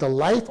 that the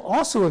life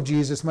also of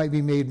Jesus might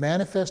be made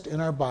manifest in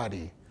our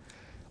body.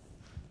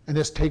 And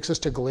this takes us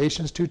to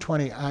Galatians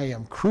 2:20. I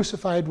am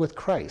crucified with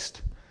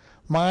Christ.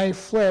 My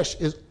flesh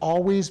is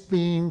always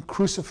being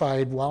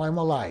crucified while I'm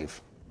alive.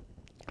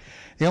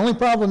 The only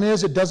problem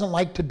is it doesn't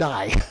like to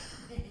die.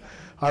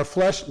 Our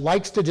flesh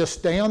likes to just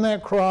stay on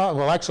that cross.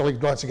 Well, actually,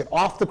 it wants to get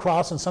off the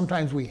cross, and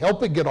sometimes we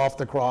help it get off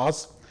the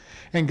cross,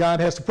 and God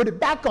has to put it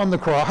back on the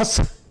cross.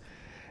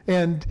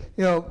 And,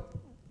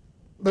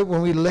 but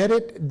when we let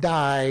it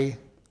die,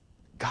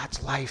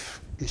 God's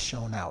life is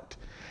shown out.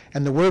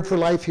 And the word for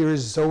life here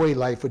is Zoe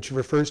life, which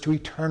refers to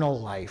eternal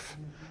life.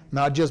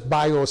 Not just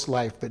bios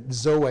life, but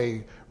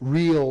Zoe,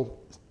 real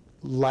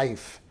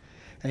life.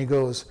 And he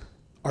goes,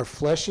 our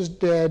flesh is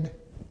dead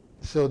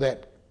so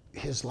that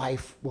his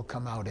life will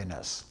come out in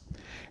us.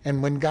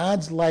 And when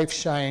God's life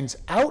shines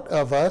out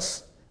of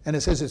us, and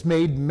it says it's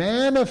made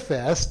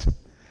manifest,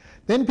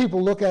 then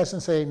people look at us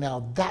and say,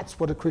 now that's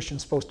what a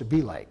Christian's supposed to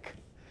be like.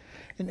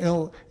 And,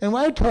 and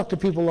when I talk to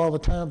people all the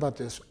time about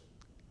this,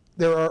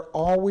 there are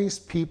always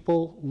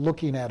people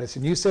looking at us.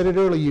 And you said it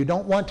earlier, you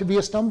don't want to be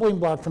a stumbling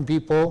block from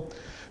people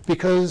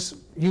because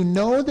you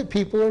know that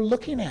people are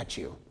looking at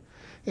you.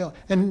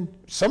 And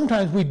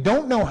sometimes we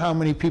don't know how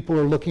many people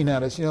are looking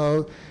at us.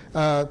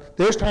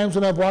 There's times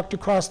when I've walked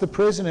across the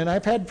prison and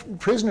I've had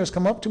prisoners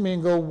come up to me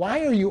and go,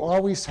 why are you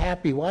always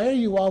happy? Why are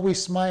you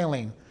always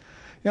smiling?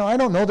 I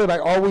don't know that I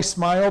always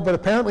smile, but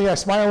apparently I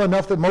smile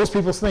enough that most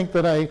people think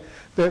that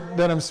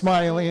I'm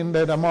smiling,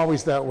 that I'm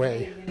always that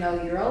way.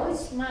 You're always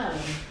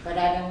smiling, but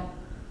I don't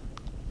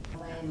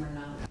blame or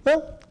not.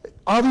 Well,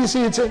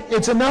 obviously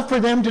it's enough for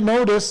them to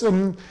notice,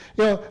 and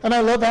and I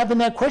love having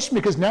that question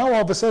because now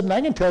all of a sudden I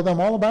can tell them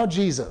all about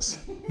Jesus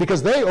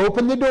because they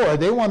open the door.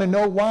 They want to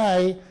know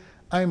why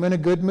I'm in a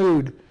good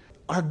mood.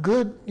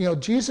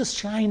 Jesus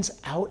shines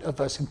out of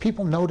us and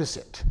people notice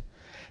it.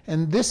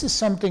 And this is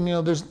something,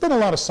 there's been a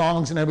lot of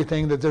songs and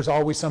everything that there's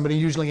always somebody,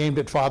 usually aimed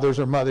at fathers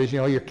or mothers,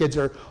 your kids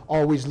are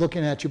always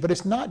looking at you. But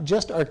it's not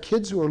just our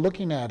kids who are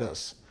looking at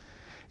us.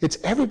 It's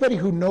everybody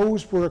who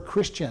knows we're a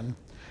Christian.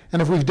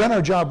 And if we've done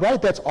our job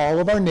right, that's all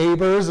of our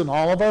neighbors and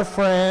all of our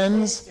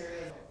friends.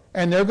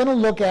 And they're going to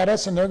look at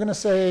us and they're going to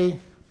say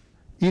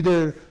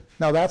either,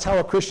 now that's how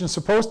a Christian's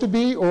supposed to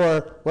be,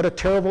 or what a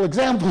terrible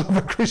example of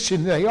a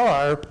Christian they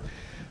are.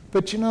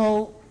 But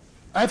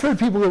I've heard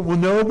people go, well,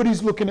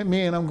 nobody's looking at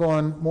me, and I'm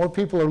going, more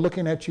people are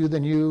looking at you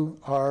than you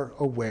are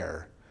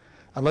aware.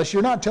 Unless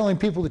you're not telling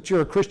people that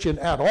you're a Christian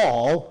at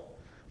all,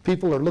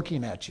 people are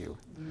looking at you.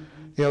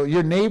 Mm-hmm.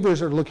 Your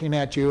neighbors are looking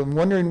at you and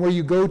wondering where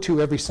you go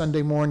to every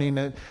Sunday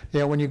morning,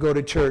 when you go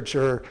to church,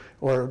 or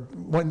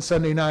one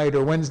Sunday night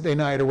or Wednesday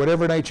night or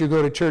whatever night you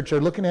go to church,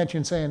 are looking at you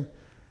and saying,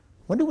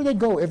 when do they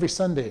go every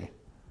Sunday?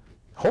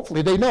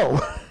 Hopefully they know.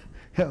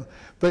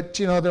 But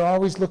they're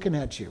always looking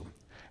at you.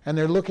 And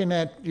they're looking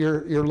at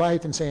your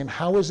life and saying,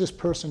 how is this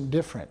person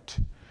different?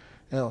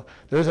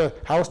 There's a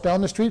house down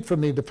the street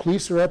from me. The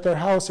police are at their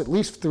house at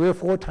least 3 or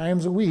 4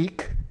 times a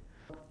week.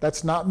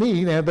 That's not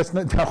me. I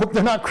hope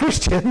they're not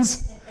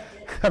Christians.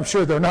 I'm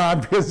sure they're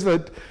not,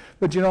 but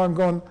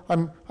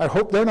I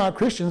hope they're not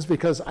Christians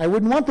because I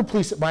wouldn't want the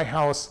police at my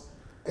house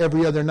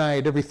every other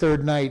night, every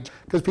third night,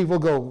 because people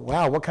go,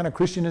 wow, what kind of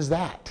Christian is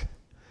that?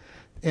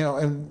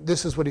 And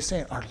this is what he's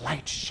saying. Our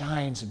light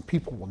shines and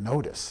people will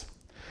notice.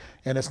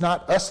 And it's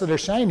not us that are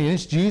shining,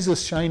 it's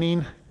Jesus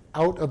shining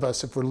out of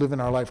us if we're living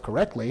our life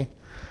correctly.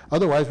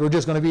 Otherwise, we're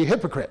just going to be a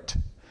hypocrite.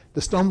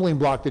 The stumbling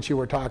block that you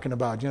were talking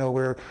about,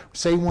 where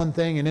say one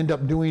thing and end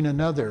up doing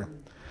another.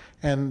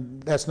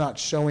 And that's not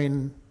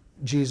showing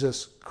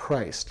Jesus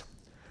Christ.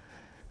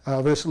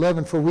 Verse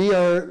 11, for we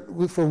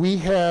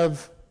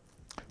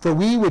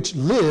which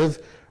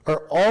live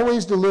are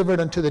always delivered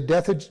unto the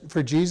death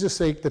for Jesus'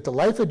 sake, that the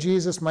life of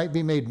Jesus might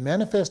be made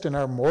manifest in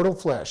our mortal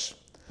flesh.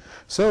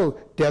 So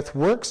death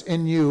works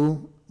in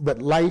you,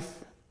 but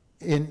life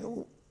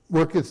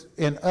worketh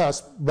in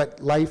us,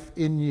 but life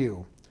in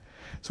you.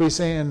 So he's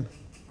saying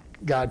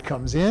God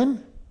comes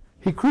in,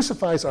 he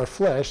crucifies our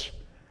flesh,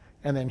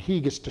 and then he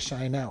gets to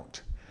shine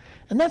out.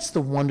 And that's the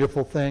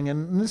wonderful thing.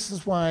 And this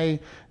is why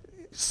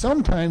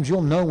sometimes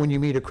you'll know when you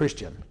meet a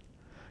Christian,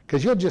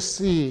 because you'll just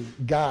see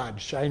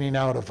God shining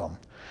out of them.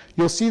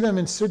 You'll see them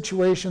in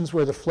situations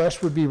where the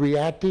flesh would be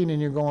reacting,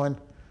 and you're going,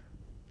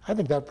 I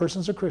think that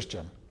person's a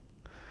Christian.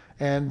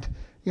 And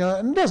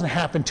it doesn't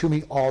happen to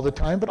me all the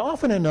time, but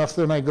often enough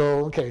then I go,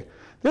 okay,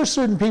 there's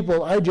certain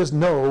people I just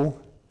know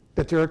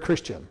that they're a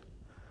Christian.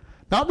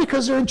 Not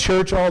because they're in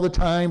church all the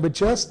time, but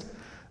just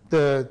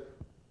the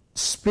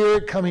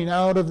spirit coming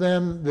out of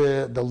them,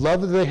 the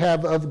love that they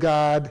have of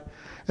God.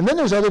 And then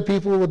there's other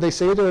people when they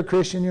say they're a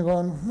Christian, you're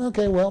going,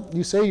 okay, well,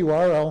 you say you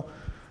are,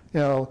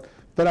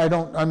 but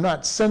I'm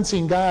not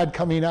sensing God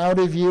coming out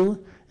of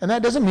you. And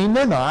that doesn't mean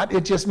they're not.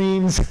 It just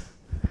means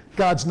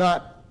God's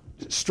not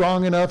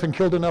strong enough and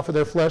killed enough of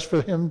their flesh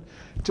for him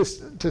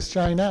to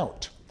shine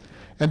out.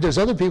 And there's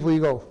other people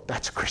you go,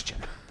 that's a Christian.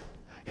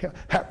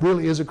 That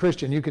really is a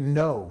Christian. You can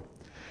know.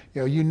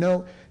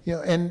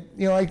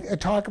 I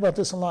talk about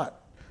this a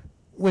lot.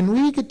 When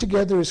we get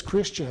together as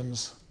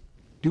Christians,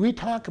 do we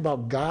talk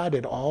about God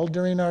at all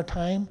during our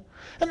time?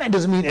 And that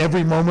doesn't mean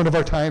every moment of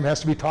our time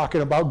has to be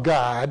talking about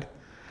God.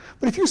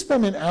 But if you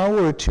spend an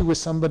hour or two with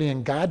somebody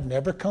and God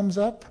never comes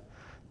up,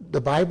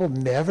 the Bible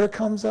never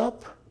comes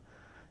up,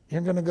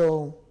 you're going to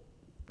go,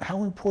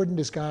 how important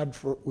is God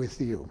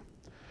with you?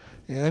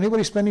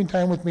 Anybody spending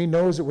time with me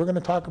knows that we're going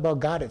to talk about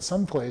God at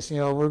some place.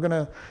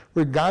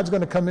 Where God's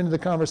going to come into the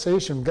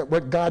conversation,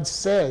 what God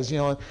says.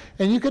 And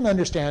you can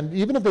understand,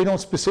 even if they don't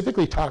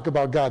specifically talk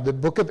about God, the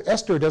book of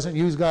Esther doesn't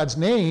use God's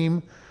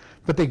name,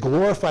 but they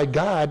glorify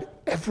God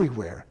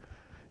everywhere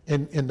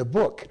in the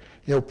book.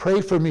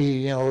 Pray for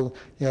me.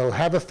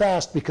 Have a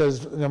fast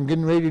because I'm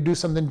getting ready to do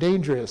something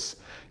dangerous.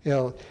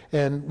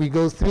 And we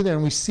go through there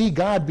and we see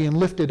God being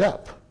lifted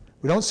up.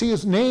 We don't see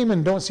his name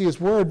and don't see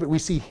his word, but we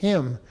see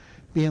him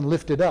being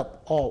lifted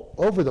up all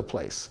over the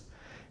place.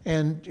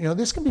 And,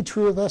 this can be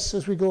true of us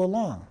as we go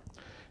along.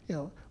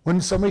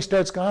 When somebody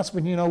starts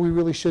gossiping, we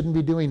really shouldn't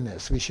be doing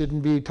this. We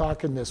shouldn't be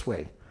talking this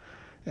way.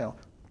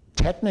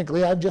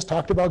 Technically, I've just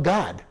talked about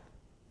God.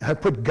 I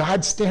put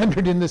God's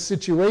standard in this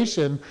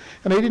situation,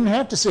 and I didn't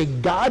have to say,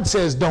 God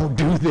says don't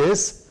do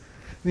this.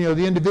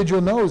 The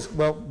individual knows,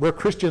 well, we're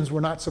Christians,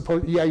 we're not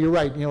supposed, yeah, you're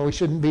right, we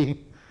shouldn't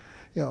be.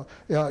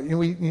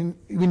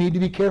 We need to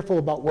be careful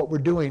about what we're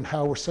doing,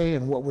 how we're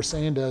saying, what we're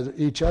saying to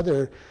each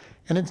other.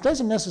 And it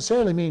doesn't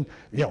necessarily mean,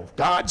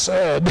 God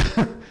said,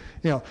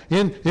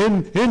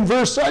 in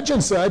verse such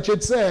and such,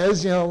 it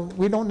says,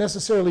 we don't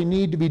necessarily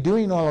need to be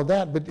doing all of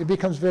that, but it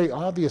becomes very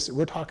obvious that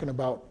we're talking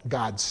about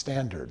God's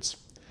standards.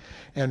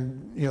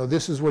 And,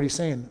 this is what he's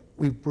saying.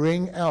 We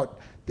bring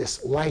out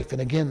this life,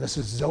 and again, this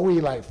is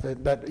Zoe life,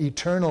 that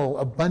eternal,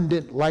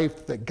 abundant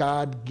life that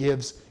God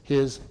gives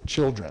his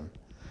children.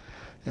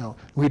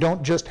 We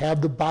don't just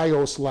have the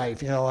bios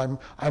life.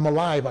 I'm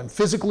alive. I'm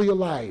physically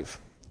alive.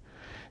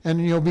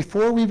 And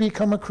before we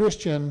become a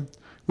Christian,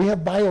 we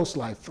have bios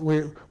life.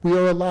 We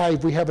are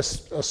alive. We have a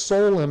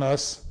soul in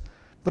us,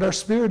 but our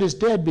spirit is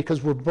dead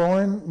because we're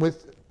born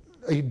with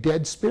a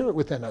dead spirit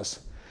within us.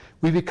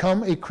 We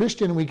become a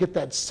Christian and we get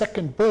that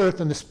second birth,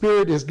 and the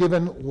Spirit is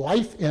given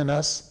life in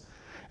us.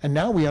 And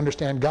now we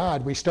understand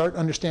God. We start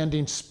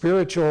understanding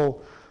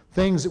spiritual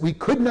things that we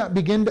could not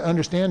begin to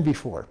understand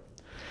before.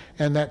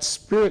 And that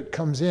Spirit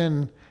comes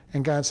in,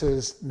 and God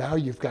says, now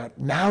you've got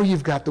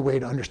the way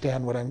to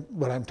understand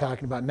what I'm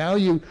talking about. Now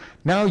you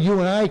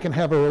and I can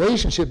have a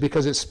relationship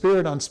because it's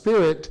spirit on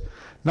spirit,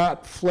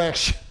 not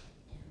flesh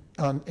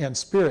and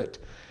spirit.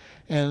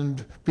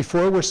 And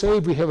before we're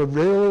saved, we have a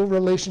real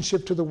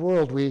relationship to the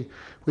world. We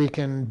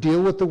can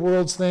deal with the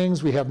world's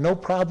things. We have no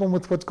problem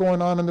with what's going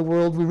on in the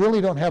world. We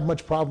really don't have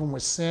much problem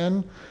with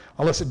sin,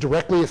 unless it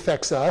directly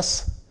affects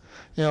us.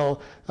 You're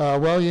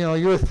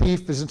a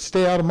thief,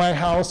 stay out of my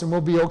house and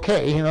we'll be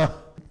okay.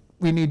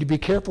 We need to be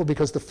careful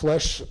because the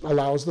flesh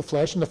allows the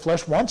flesh, and the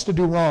flesh wants to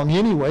do wrong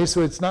anyway,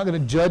 so it's not going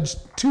to judge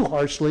too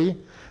harshly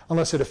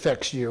unless it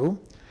affects you.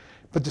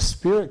 But the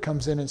Spirit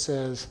comes in and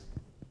says,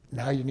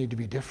 now you need to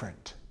be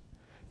different.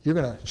 You're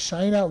going to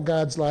shine out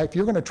God's life.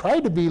 You're going to try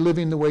to be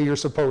living the way you're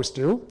supposed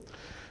to,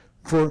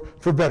 for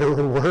better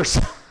or worse.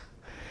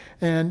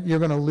 And you're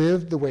going to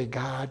live the way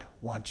God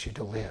wants you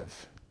to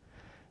live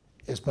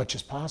as much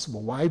as possible.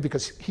 Why?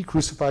 Because he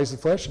crucifies the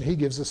flesh and he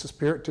gives us a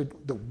spirit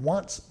that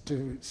wants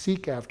to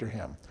seek after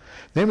him.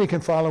 Then we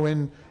can follow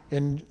in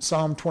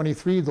Psalm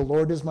 23, the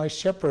Lord is my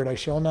shepherd, I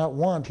shall not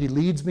want. He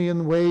leads me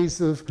in ways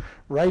of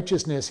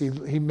righteousness.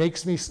 He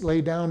makes me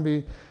lay down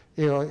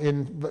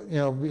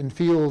in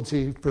fields.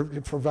 He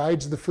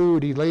provides the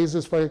food. He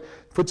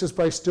puts us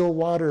by still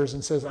waters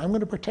and says, I'm going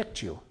to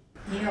protect you.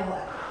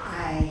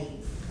 I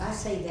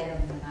say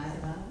that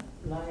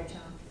a lot of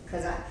times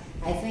because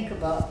I think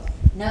about,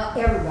 now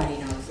everybody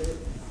knows it,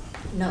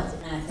 and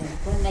I think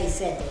when they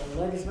said the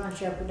Lord is my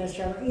shepherd,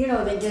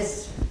 they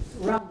just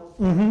rumble.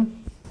 Mm-hmm.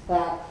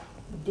 But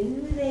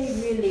do they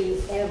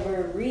really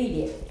ever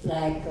read it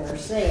or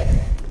say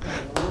it?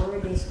 The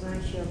Lord is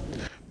my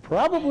shepherd.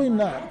 Probably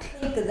not. I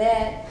think of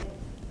that.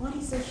 What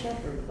is a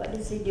shepherd? What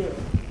does he do?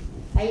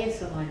 I asked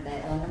someone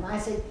that on him. I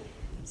said,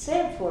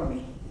 say it for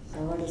me. So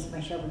what is my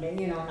shepherd?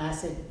 And I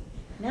said,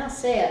 now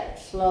say it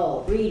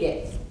slow. Read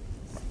it.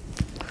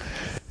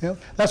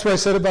 That's what I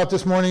said about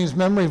this morning's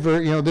memory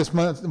verse. This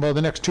month,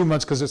 the next 2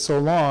 months because it's so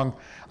long.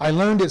 I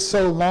learned it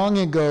so long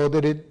ago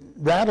that it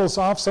rattles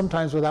off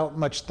sometimes without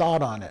much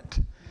thought on it.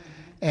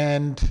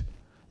 And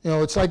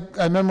it's like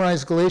I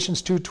memorized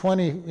Galatians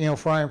 2:20,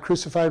 for I am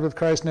crucified with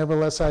Christ,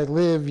 nevertheless I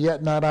live,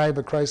 yet not I,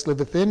 but Christ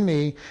liveth in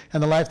me,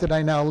 and the life that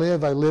I now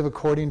live, I live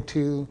according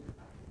to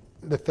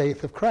the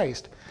faith of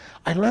Christ.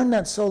 I learned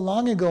that so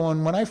long ago,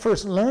 and when I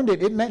first learned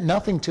it, it meant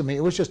nothing to me.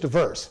 It was just a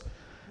verse.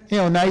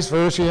 Nice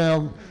verse,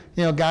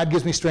 God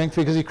gives me strength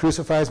because he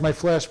crucifies my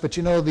flesh. But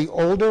the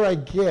older I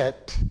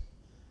get,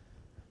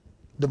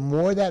 the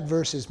more that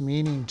verse has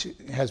meaning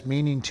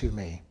to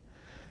me.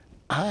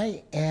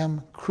 I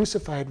am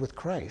crucified with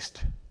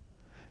Christ.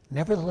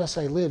 Nevertheless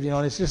I live.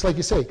 And it's just like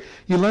you say,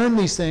 you learn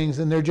these things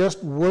and they're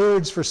just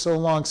words for so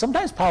long,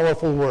 sometimes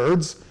powerful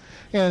words,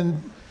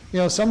 and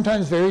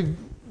sometimes very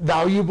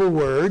valuable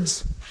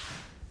words.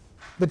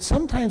 But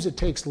sometimes it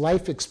takes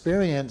life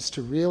experience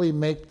to really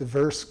make the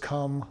verse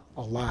come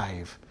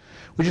alive.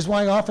 Which is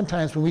why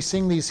oftentimes when we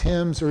sing these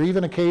hymns, or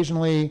even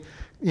occasionally,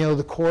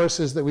 the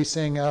choruses that we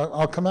sing,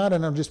 I'll come out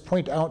and I'll just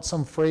point out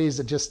some phrase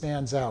that just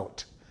stands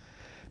out.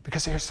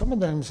 Because there's some of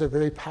them that are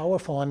very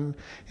powerful, and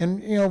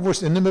we're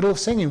in the middle of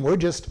singing. We're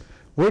just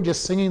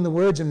singing the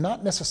words and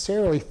not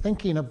necessarily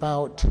thinking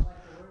about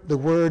the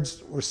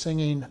words we're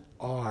singing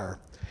are.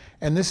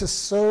 And this is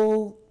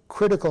so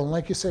critical. And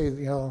like you say,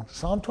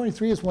 Psalm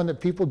 23 is one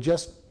that people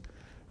just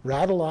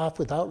rattle off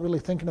without really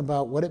thinking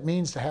about what it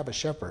means to have a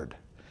shepherd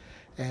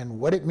and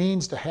what it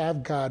means to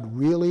have God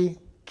really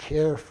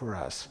care for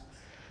us.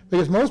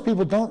 Because most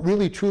people don't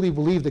really truly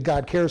believe that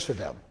God cares for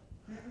them.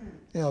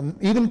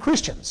 Even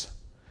Christians.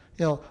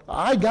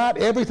 I got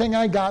everything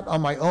I got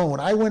on my own.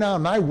 I went out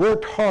and I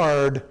worked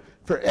hard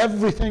for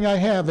everything I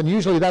have, and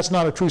usually that's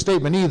not a true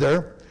statement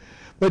either.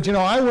 But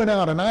I went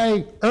out and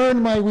I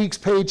earned my week's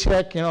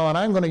paycheck, and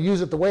I'm going to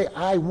use it the way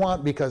I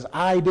want because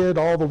I did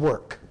all the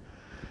work.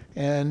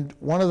 And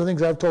one of the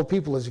things I've told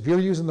people is if you're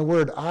using the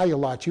word I a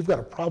lot, you've got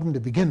a problem to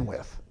begin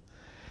with,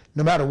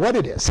 no matter what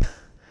it is.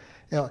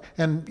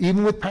 And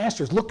even with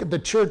pastors, look at the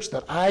church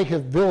that I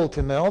have built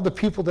and all the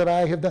people that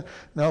I have done.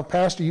 No,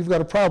 pastor, you've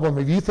got a problem.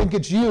 If you think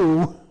it's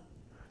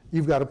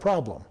you've got a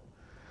problem.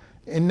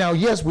 And now,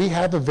 yes, we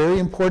have a very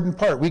important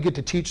part. We get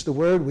to teach the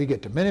word, we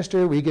get to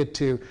minister, we get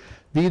to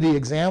be the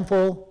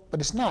example, but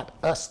it's not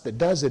us that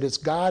does it, it's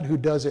God who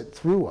does it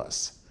through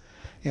us.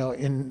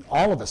 In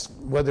all of us,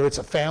 whether it's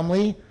a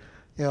family,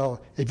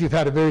 if you've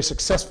had a very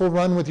successful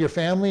run with your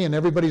family and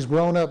everybody's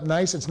grown up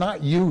nice, it's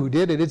not you who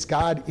did it, it's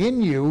God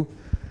in you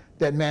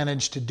that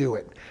managed to do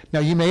it.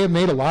 Now, you may have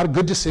made a lot of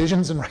good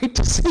decisions and right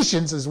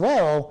decisions as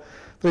well,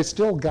 but it's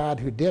still God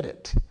who did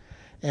it.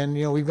 And,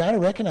 we've got to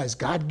recognize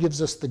God gives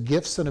us the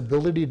gifts and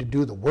ability to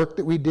do the work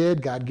that we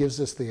did. God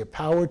gives us the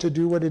power to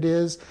do what it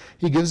is.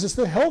 He gives us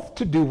the health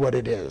to do what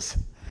it is.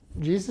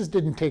 Jesus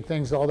didn't take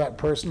things all that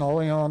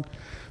personal,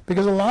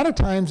 because a lot of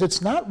times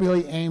it's not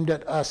really aimed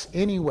at us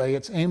anyway.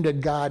 It's aimed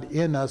at God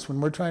in us.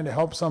 When we're trying to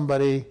help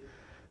somebody,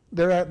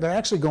 they're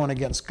actually going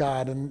against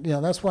God. And,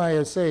 that's why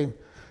I say,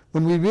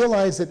 when we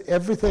realize that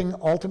everything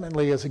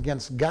ultimately is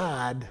against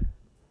God,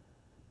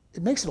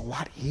 it makes it a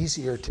lot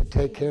easier to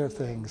take care of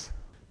things.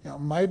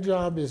 My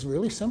job is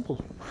really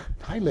simple.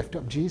 I lift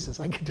up Jesus.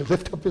 I get to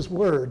lift up his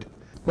word.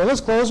 Well,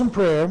 let's close in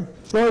prayer.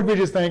 Lord, we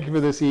just thank you for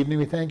this evening.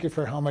 We thank you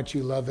for how much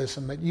you love us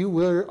and that you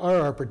are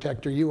our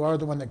protector. You are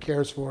the one that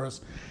cares for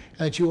us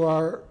and that you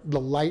are the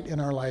light in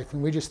our life.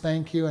 And we just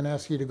thank you and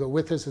ask you to go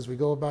with us as we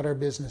go about our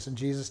business. In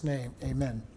Jesus' name, amen.